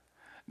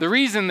 The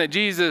reason that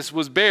Jesus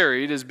was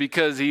buried is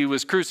because he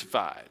was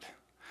crucified.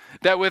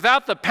 That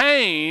without the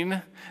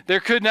pain, there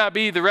could not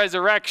be the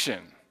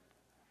resurrection.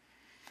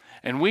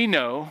 And we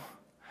know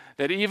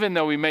that even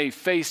though we may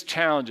face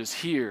challenges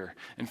here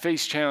and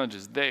face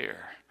challenges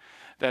there,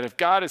 that if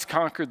God has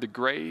conquered the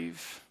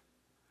grave,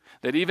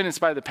 that even in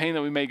spite of the pain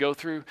that we may go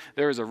through,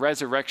 there is a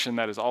resurrection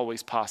that is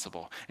always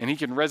possible. And he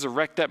can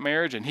resurrect that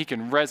marriage, and he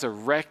can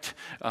resurrect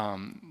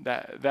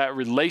that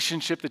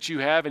relationship that you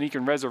have, and he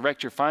can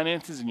resurrect your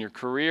finances and your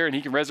career, and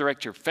he can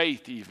resurrect your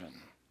faith even.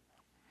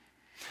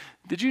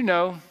 Did you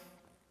know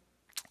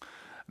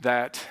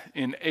that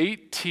in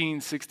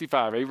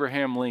 1865,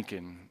 Abraham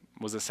Lincoln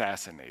was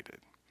assassinated?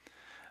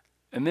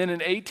 And then in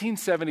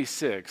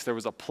 1876, there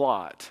was a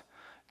plot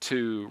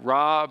to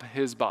rob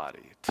his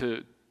body,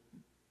 to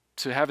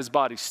have his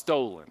body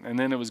stolen, and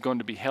then it was going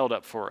to be held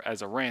up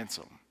as a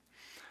ransom.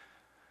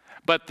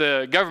 But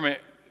the government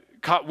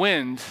caught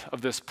wind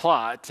of this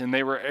plot, and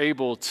they were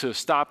able to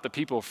stop the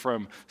people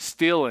from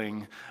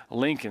stealing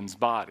Lincoln's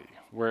body,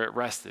 where it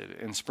rested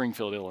in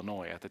Springfield,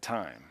 Illinois at the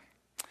time.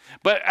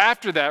 But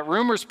after that,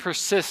 rumors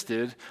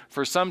persisted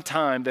for some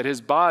time that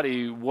his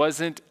body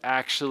wasn't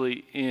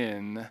actually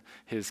in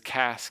his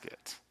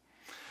casket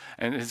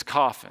and his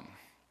coffin.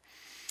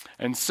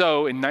 And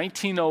so in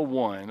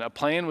 1901, a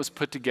plan was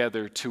put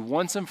together to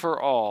once and for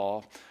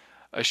all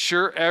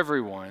assure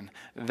everyone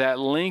that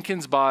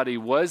Lincoln's body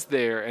was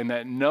there and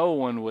that no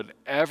one would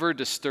ever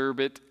disturb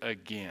it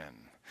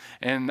again.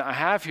 And I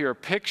have here a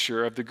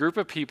picture of the group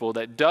of people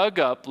that dug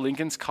up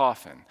Lincoln's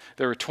coffin.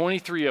 There were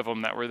 23 of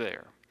them that were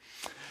there.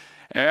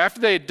 And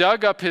after they had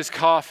dug up his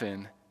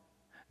coffin,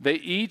 they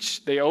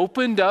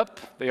opened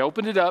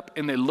it up,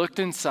 and they looked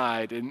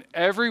inside, and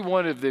every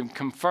one of them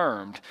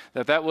confirmed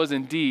that that was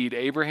indeed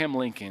Abraham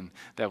Lincoln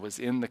that was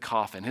in the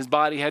coffin. His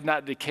body had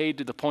not decayed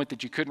to the point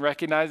that you couldn't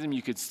recognize him.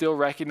 You could still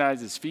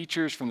recognize his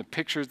features from the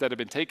pictures that had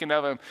been taken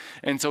of him.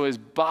 And so his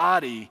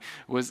body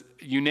was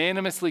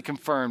unanimously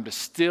confirmed to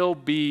still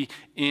be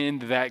in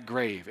that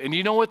grave. And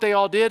you know what they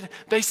all did?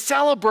 They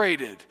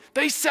celebrated.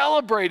 They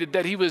celebrated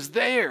that he was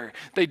there.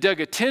 They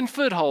dug a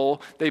 10-foot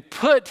hole. They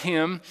put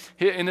him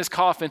in his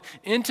coffin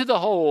into the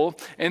hole,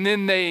 and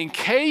then they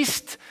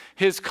encased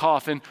his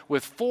coffin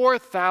with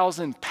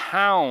 4,000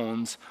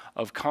 pounds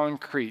of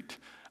concrete,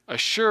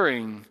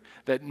 assuring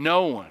that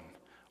no one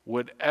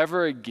would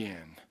ever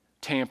again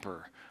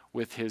tamper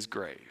with his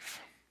grave.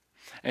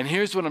 And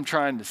here's what I'm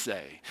trying to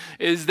say,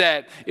 is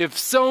that if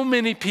so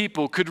many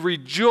people could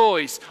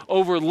rejoice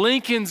over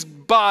Lincoln's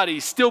body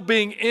still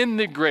being in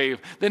the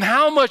grave, then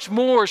how much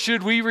more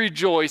should we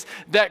rejoice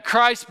that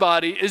Christ's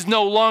body is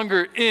no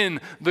longer in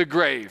the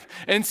grave?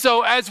 And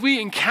so as we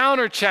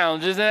encounter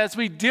challenges and as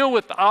we deal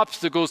with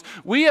obstacles,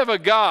 we have a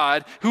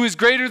God who is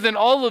greater than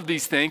all of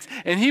these things,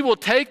 and he will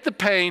take the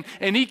pain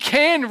and he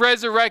can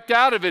resurrect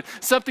out of it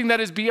something that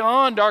is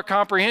beyond our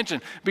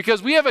comprehension,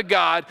 because we have a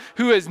God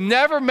who has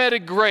never met a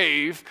grave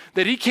grave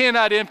that he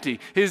cannot empty.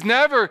 He has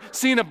never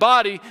seen a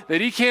body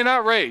that he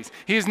cannot raise.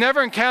 He has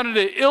never encountered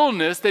an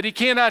illness that he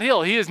cannot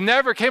heal. He has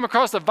never came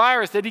across a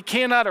virus that he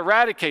cannot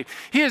eradicate.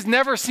 He has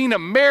never seen a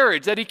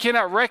marriage that he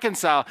cannot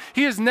reconcile.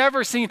 He has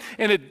never seen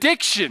an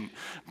addiction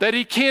that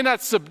he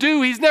cannot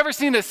subdue. He's never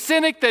seen a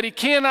cynic that he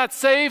cannot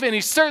save, and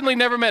he's certainly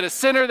never met a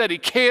sinner that he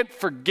can't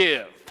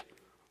forgive.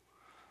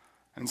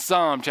 In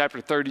Psalm chapter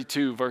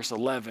 32, verse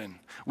 11,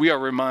 we are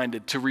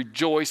reminded to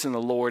rejoice in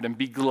the Lord and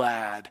be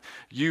glad,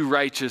 you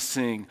righteous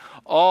sing,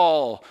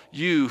 all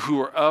you who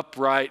are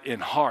upright in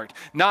heart.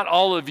 Not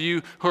all of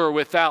you who are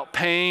without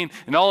pain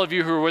and all of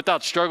you who are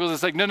without struggles.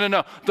 It's like,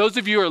 no. Those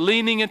of you who are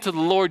leaning into the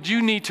Lord,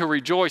 you need to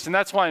rejoice. And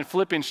that's why in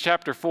Philippians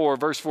chapter 4,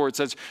 verse 4, it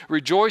says,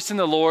 rejoice in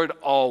the Lord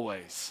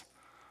always.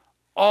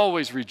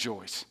 Always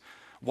rejoice.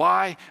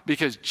 Why?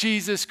 Because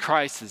Jesus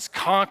Christ has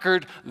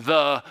conquered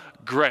the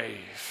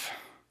grave.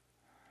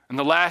 And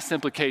the last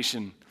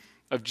implication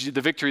of the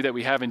victory that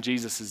we have in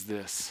Jesus is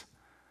this,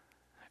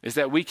 is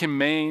that we can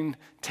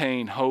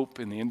maintain hope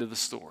in the end of the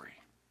story.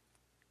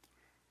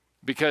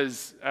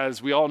 Because as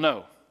we all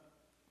know,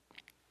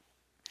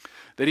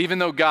 that even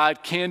though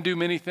God can do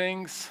many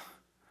things,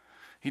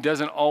 he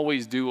doesn't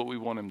always do what we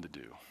want him to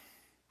do.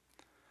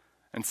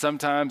 And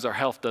sometimes our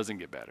health doesn't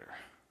get better.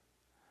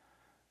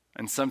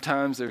 And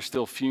sometimes there's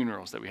still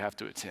funerals that we have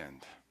to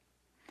attend.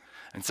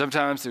 And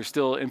sometimes there's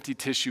still empty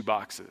tissue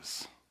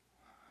boxes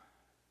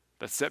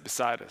that's set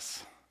beside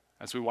us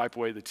as we wipe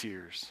away the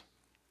tears.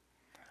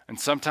 And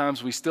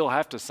sometimes we still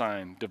have to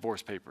sign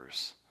divorce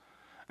papers.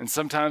 And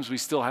sometimes we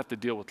still have to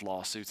deal with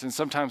lawsuits. And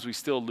sometimes we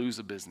still lose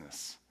a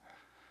business.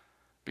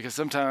 Because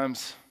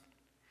sometimes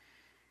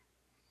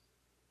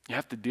you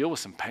have to deal with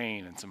some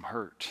pain and some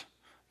hurt,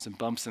 some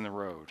bumps in the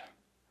road.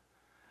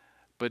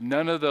 But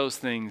none of those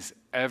things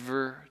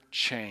ever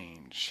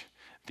change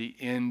the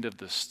end of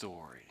the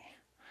story.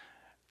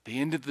 The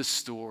end of the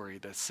story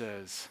that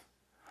says,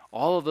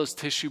 all of those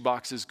tissue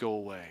boxes go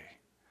away.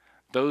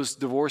 Those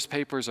divorce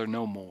papers are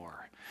no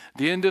more.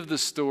 The end of the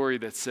story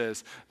that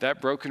says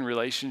that broken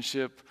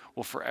relationship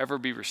will forever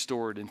be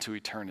restored into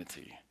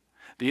eternity.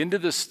 The end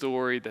of the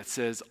story that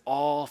says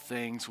all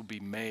things will be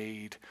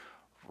made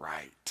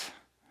right.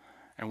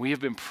 And we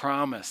have been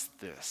promised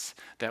this,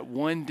 that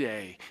one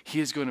day he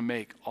is going to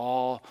make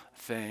all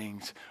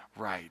things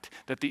right.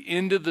 That the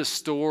end of the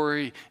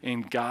story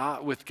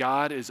with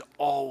God is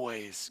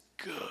always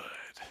good.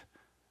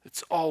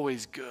 It's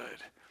always good.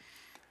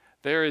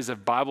 There is a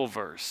Bible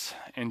verse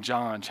in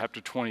John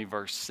chapter 20,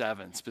 verse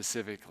 7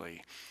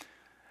 specifically,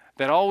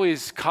 that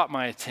always caught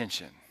my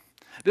attention.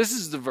 This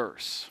is the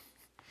verse.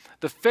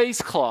 The face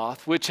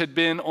cloth which had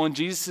been on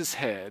Jesus'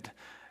 head,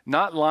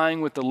 not lying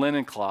with the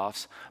linen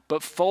cloths,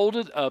 but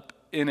folded up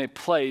in a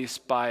place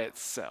by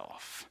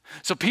itself.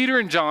 So Peter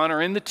and John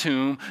are in the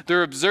tomb.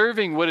 They're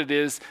observing what it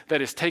is that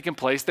has taken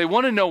place. They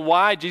want to know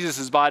why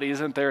Jesus' body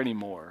isn't there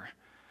anymore.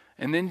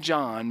 And then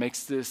John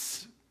makes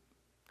this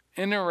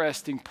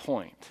interesting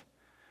point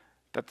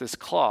that this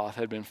cloth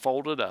had been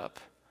folded up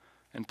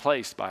and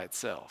placed by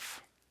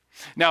itself.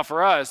 Now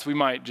for us, we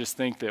might just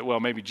think that, well,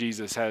 maybe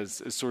Jesus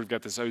has sort of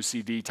got this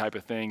OCD type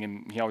of thing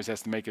and he always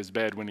has to make his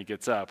bed when he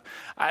gets up.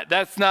 I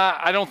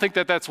don't think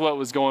that that's what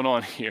was going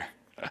on here.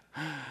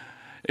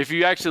 If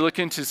you actually look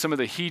into some of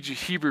the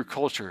Hebrew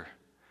culture,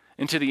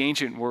 into the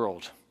ancient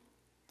world,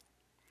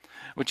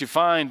 what you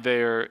find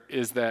there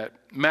is that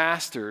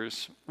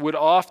masters would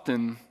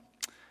often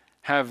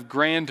have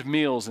grand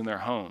meals in their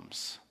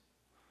homes.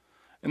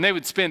 And they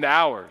would spend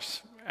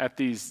hours at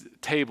these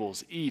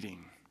tables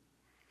eating.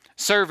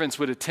 Servants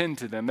would attend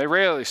to them. They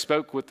rarely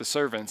spoke with the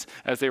servants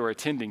as they were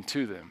attending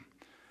to them.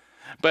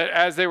 But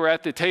as they were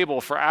at the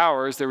table for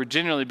hours, there would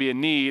generally be a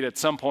need at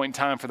some point in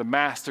time for the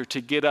master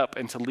to get up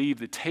and to leave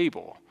the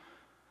table.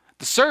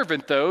 The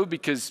servant, though,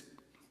 because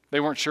they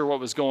weren't sure what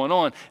was going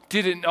on,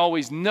 didn't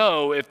always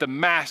know if the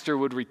master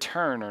would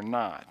return or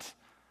not.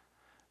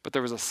 But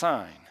there was a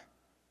sign.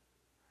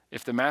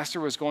 If the master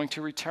was going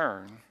to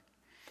return,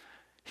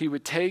 he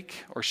would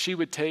take, or she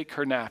would take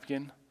her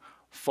napkin,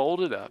 fold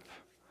it up,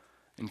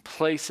 and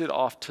place it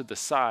off to the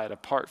side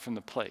apart from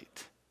the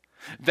plate.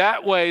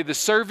 That way, the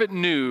servant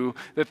knew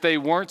that they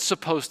weren't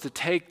supposed to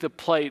take the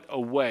plate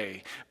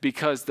away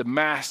because the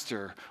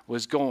master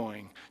was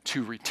going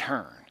to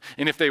return.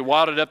 And if they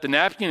wadded up the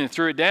napkin and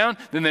threw it down,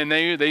 then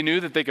they knew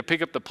that they could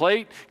pick up the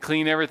plate,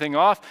 clean everything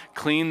off,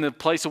 clean the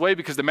place away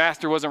because the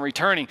master wasn't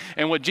returning.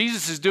 And what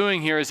Jesus is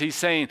doing here is he's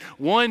saying,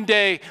 one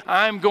day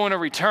I'm going to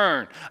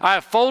return. I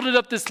have folded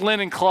up this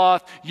linen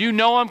cloth. You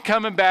know I'm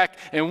coming back.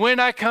 And when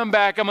I come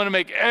back, I'm going to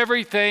make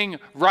everything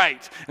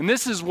right. And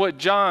this is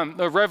what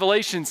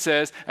Revelation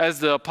says, as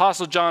the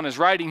Apostle John is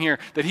writing here,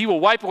 that he will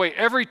wipe away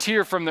every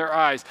tear from their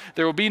eyes.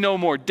 There will be no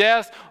more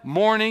death,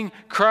 mourning,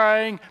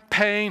 crying,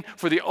 pain,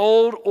 for the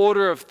old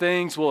order of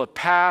things will have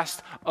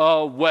passed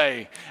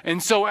away.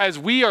 And so as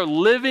we are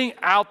living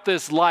out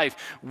this life,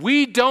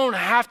 we don't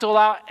have to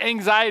allow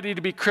anxiety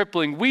to be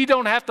crippling. We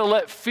don't have to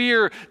let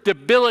fear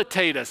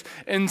debilitate us.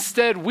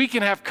 Instead, we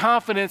can have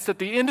confidence that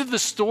the end of the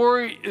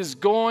story is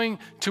going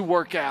to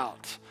work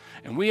out.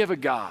 And we have a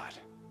God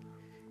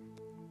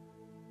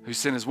who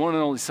sent his one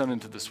and only Son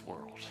into this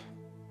world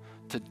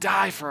to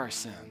die for our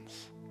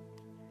sins,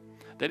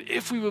 that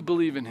if we would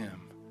believe in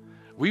him,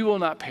 we will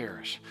not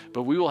perish,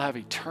 but we will have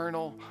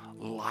eternal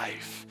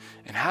life.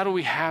 And how do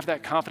we have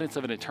that confidence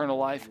of an eternal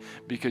life?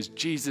 Because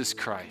Jesus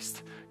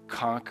Christ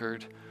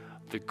conquered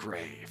the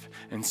grave.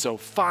 And so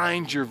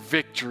find your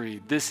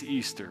victory this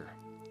Easter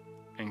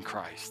in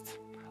Christ.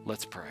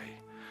 Let's pray.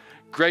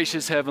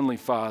 Gracious Heavenly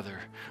Father,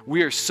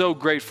 we are so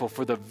grateful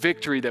for the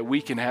victory that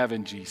we can have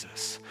in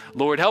Jesus.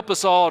 Lord, help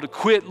us all to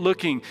quit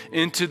looking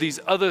into these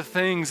other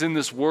things in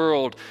this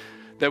world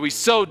that we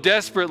so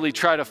desperately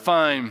try to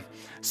find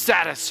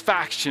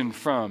satisfaction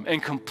from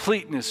and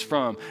completeness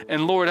from.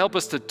 And Lord, help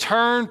us to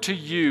turn to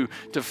you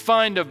to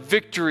find a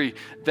victory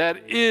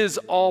that is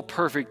all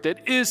perfect,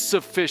 that is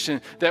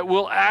sufficient, that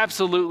will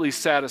absolutely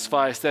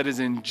satisfy us, that is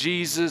in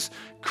Jesus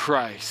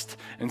Christ.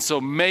 And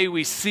so may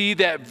we see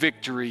that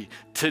victory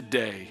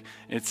today.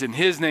 It's in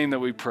his name that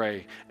we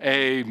pray.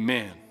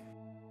 Amen.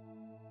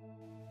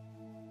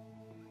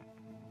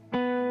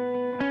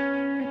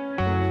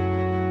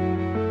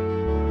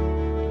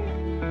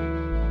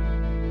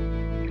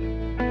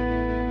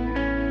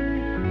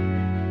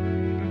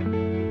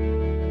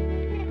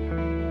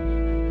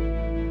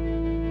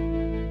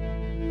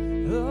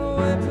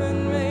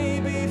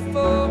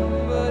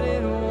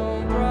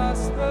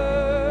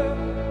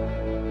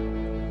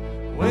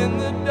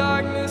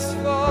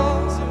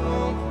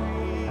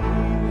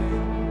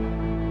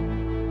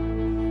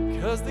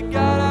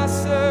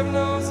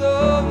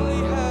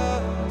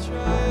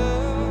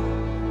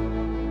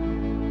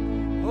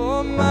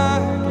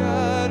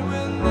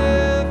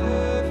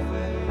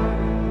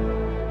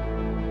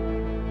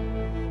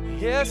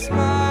 Yes,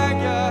 my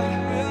God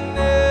will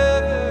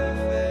never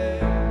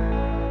fail.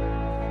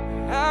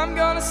 I'm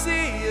gonna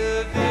see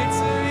a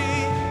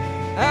victory.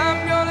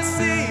 I'm gonna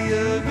see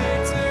a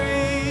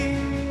victory.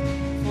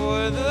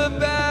 For the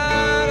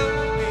battle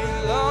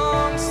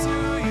belongs to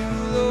you,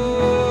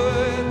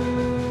 Lord.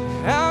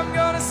 I'm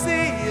gonna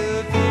see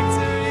a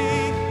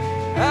victory.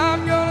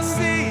 I'm gonna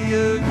see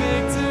a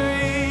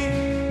victory.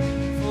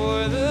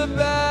 For the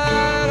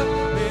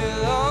battle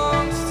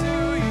belongs to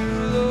you,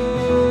 Lord.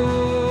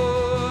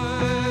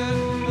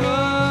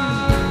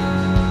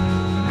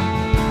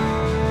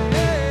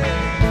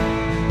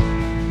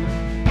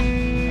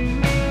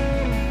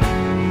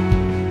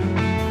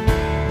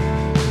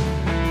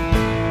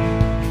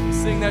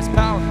 There's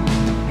power.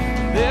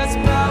 There's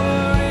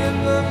power in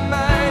the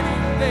mighty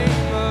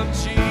name of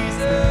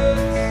Jesus.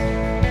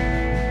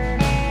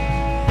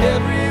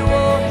 Every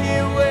war he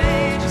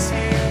wages,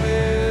 he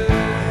will.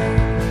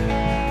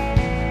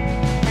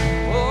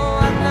 Oh,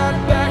 I'm not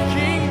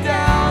backing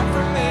down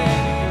from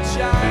any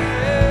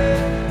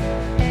giant,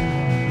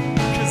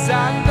 'cause I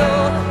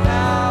know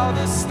how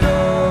the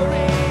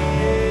story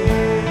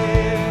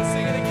ends.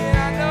 Sing it again, I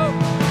know,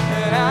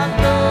 and I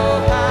know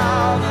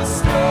how the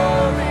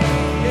story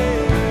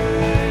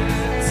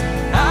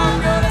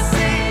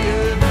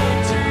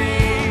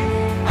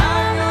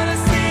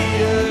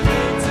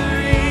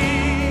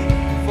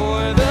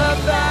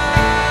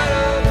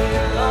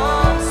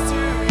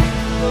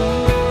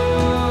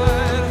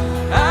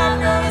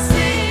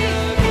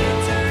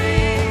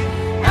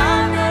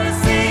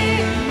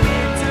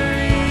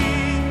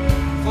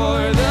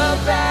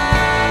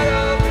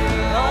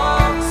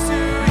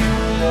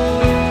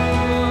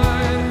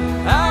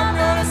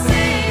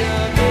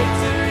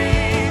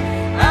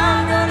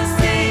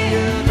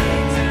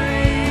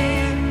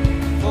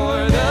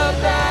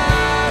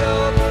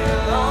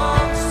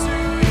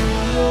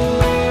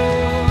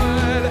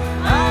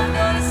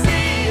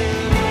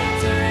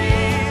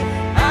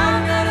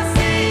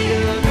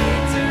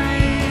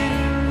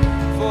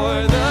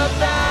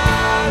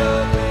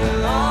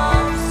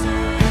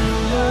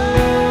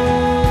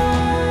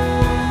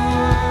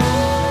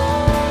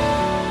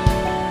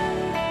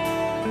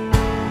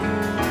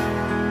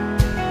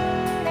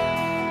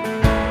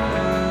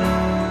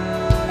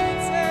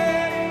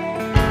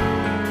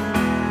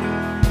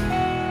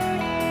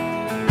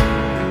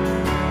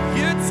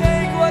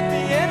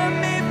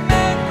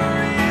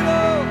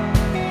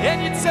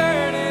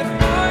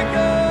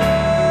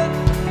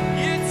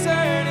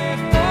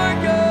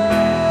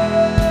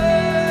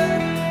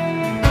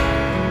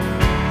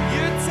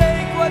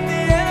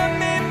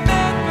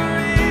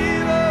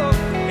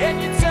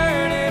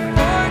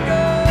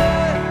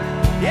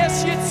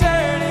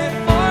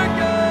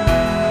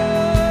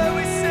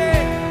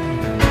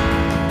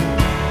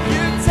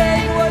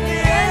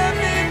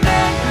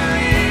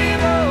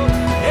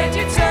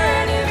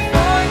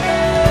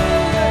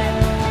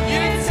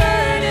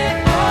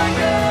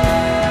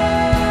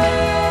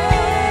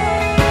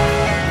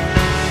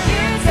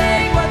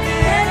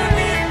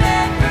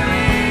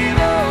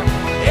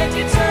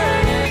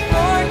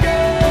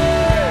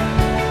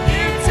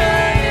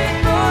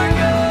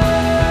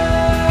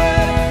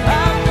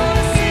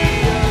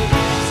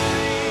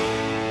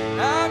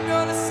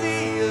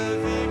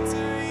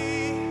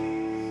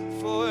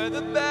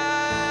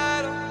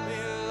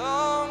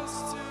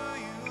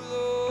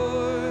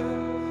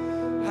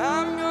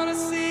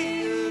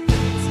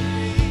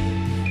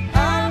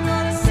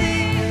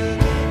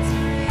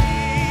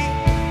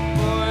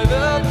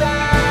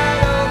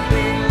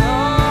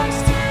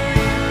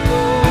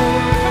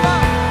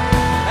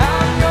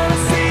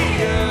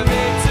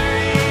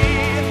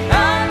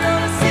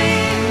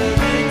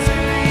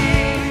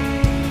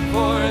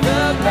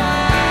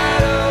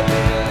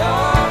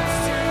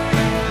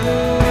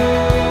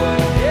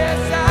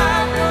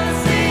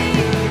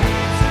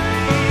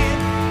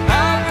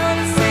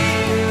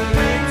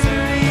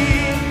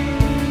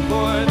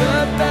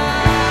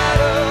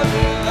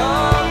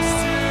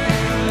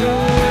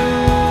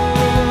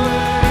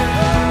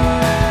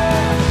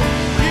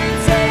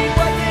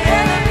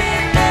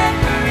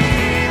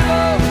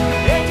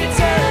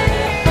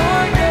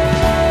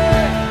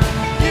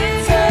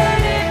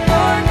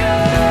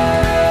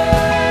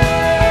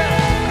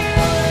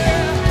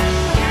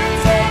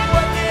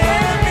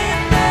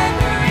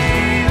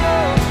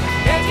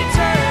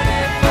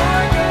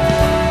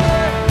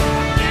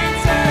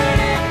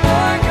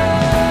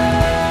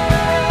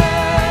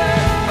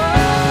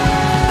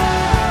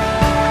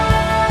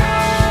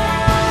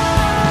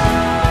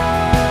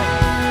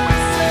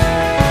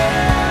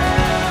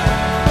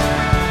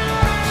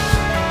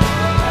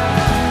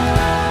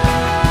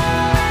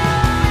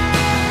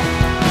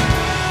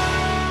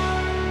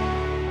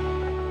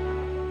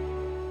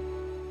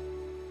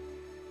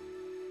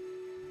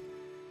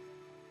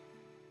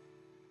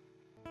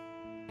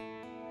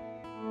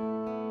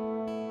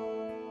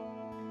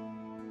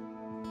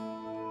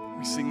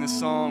we sing this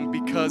song,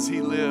 Because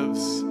He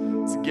Lives.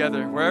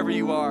 Together, wherever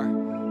you are,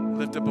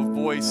 lift up a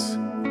voice,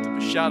 lift up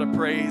a shout of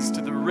praise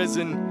to the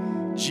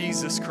risen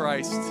Jesus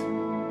Christ.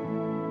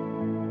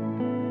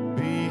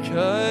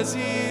 Because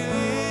He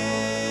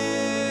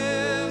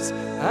lives,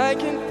 I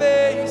can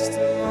face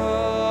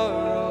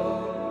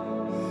tomorrow.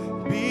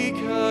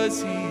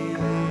 Because He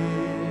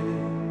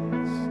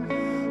lives,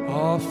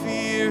 all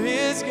fear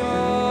is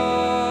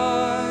gone.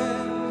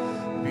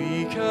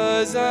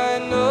 Because I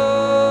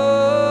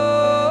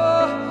know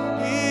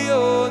He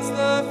holds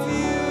the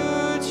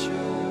future,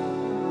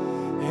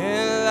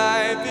 and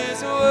life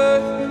is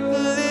worth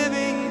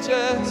living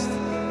just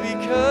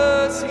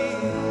because He lives.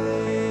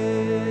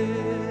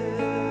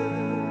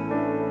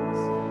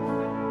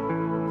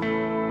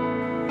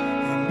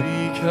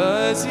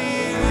 Because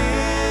He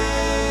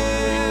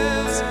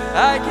lives,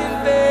 I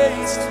can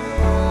face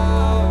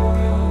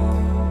tomorrow.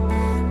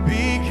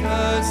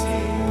 Because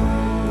He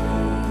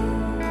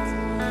lives,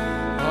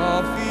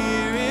 all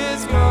fear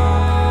is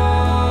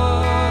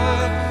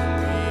gone.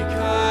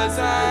 Because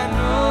I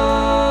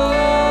know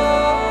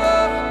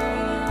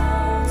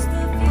It's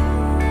the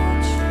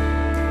future.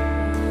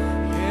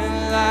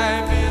 and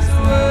life is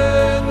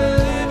worth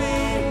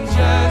living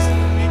just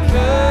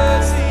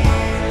because He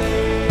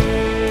lives.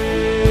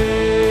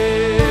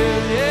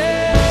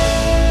 Yeah.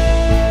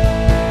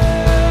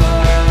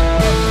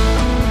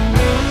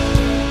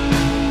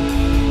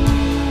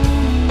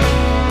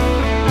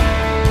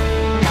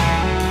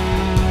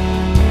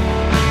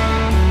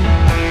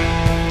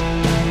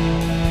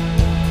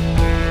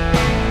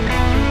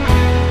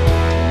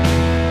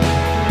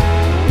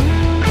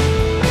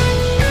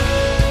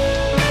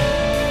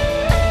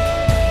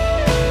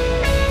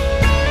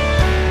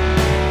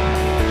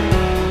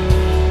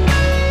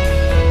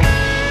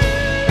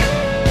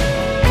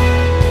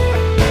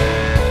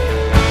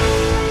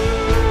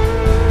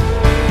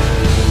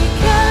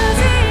 Because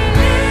He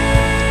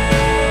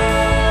lives,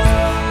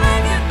 I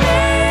can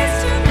face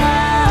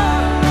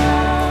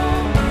tomorrow.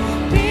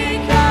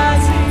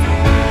 Because He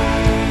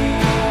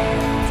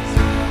lives,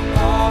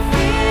 all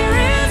fear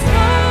is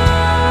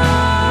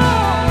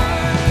gone.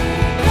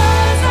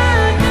 Because I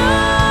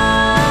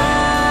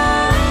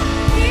know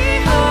He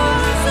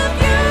holds the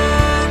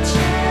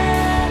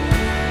future,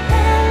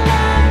 and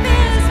life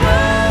is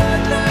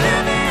worth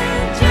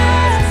living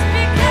just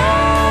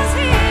because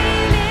He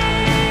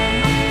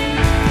lives.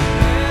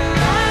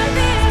 Life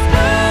is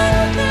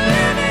worth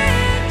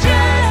living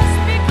just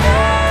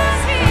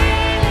because He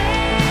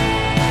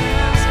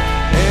lives.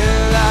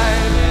 And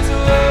life is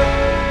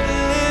worth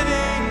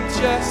living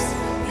just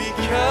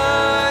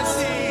because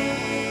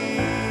He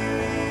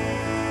lives.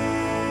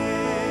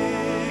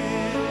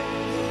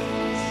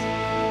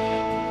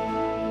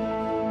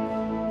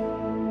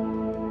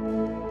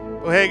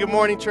 Well, hey, good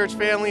morning, church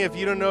family. If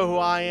you don't know who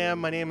I am,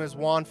 my name is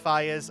Juan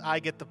Fayez. I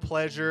get the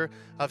pleasure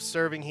of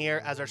serving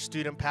here as our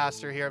student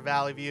pastor here at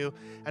Valley View.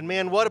 And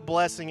man, what a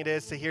blessing it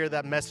is to hear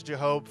that message of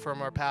hope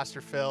from our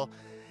pastor, Phil.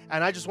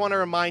 And I just want to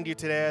remind you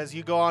today, as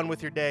you go on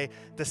with your day,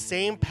 the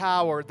same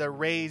power that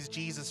raised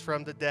Jesus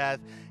from the death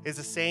is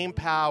the same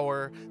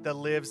power that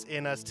lives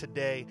in us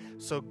today.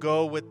 So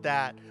go with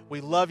that.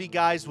 We love you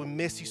guys. We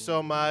miss you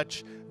so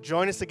much.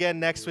 Join us again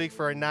next week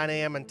for our 9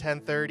 a.m. and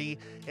 10:30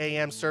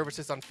 a.m.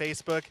 services on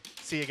Facebook.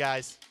 See you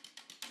guys.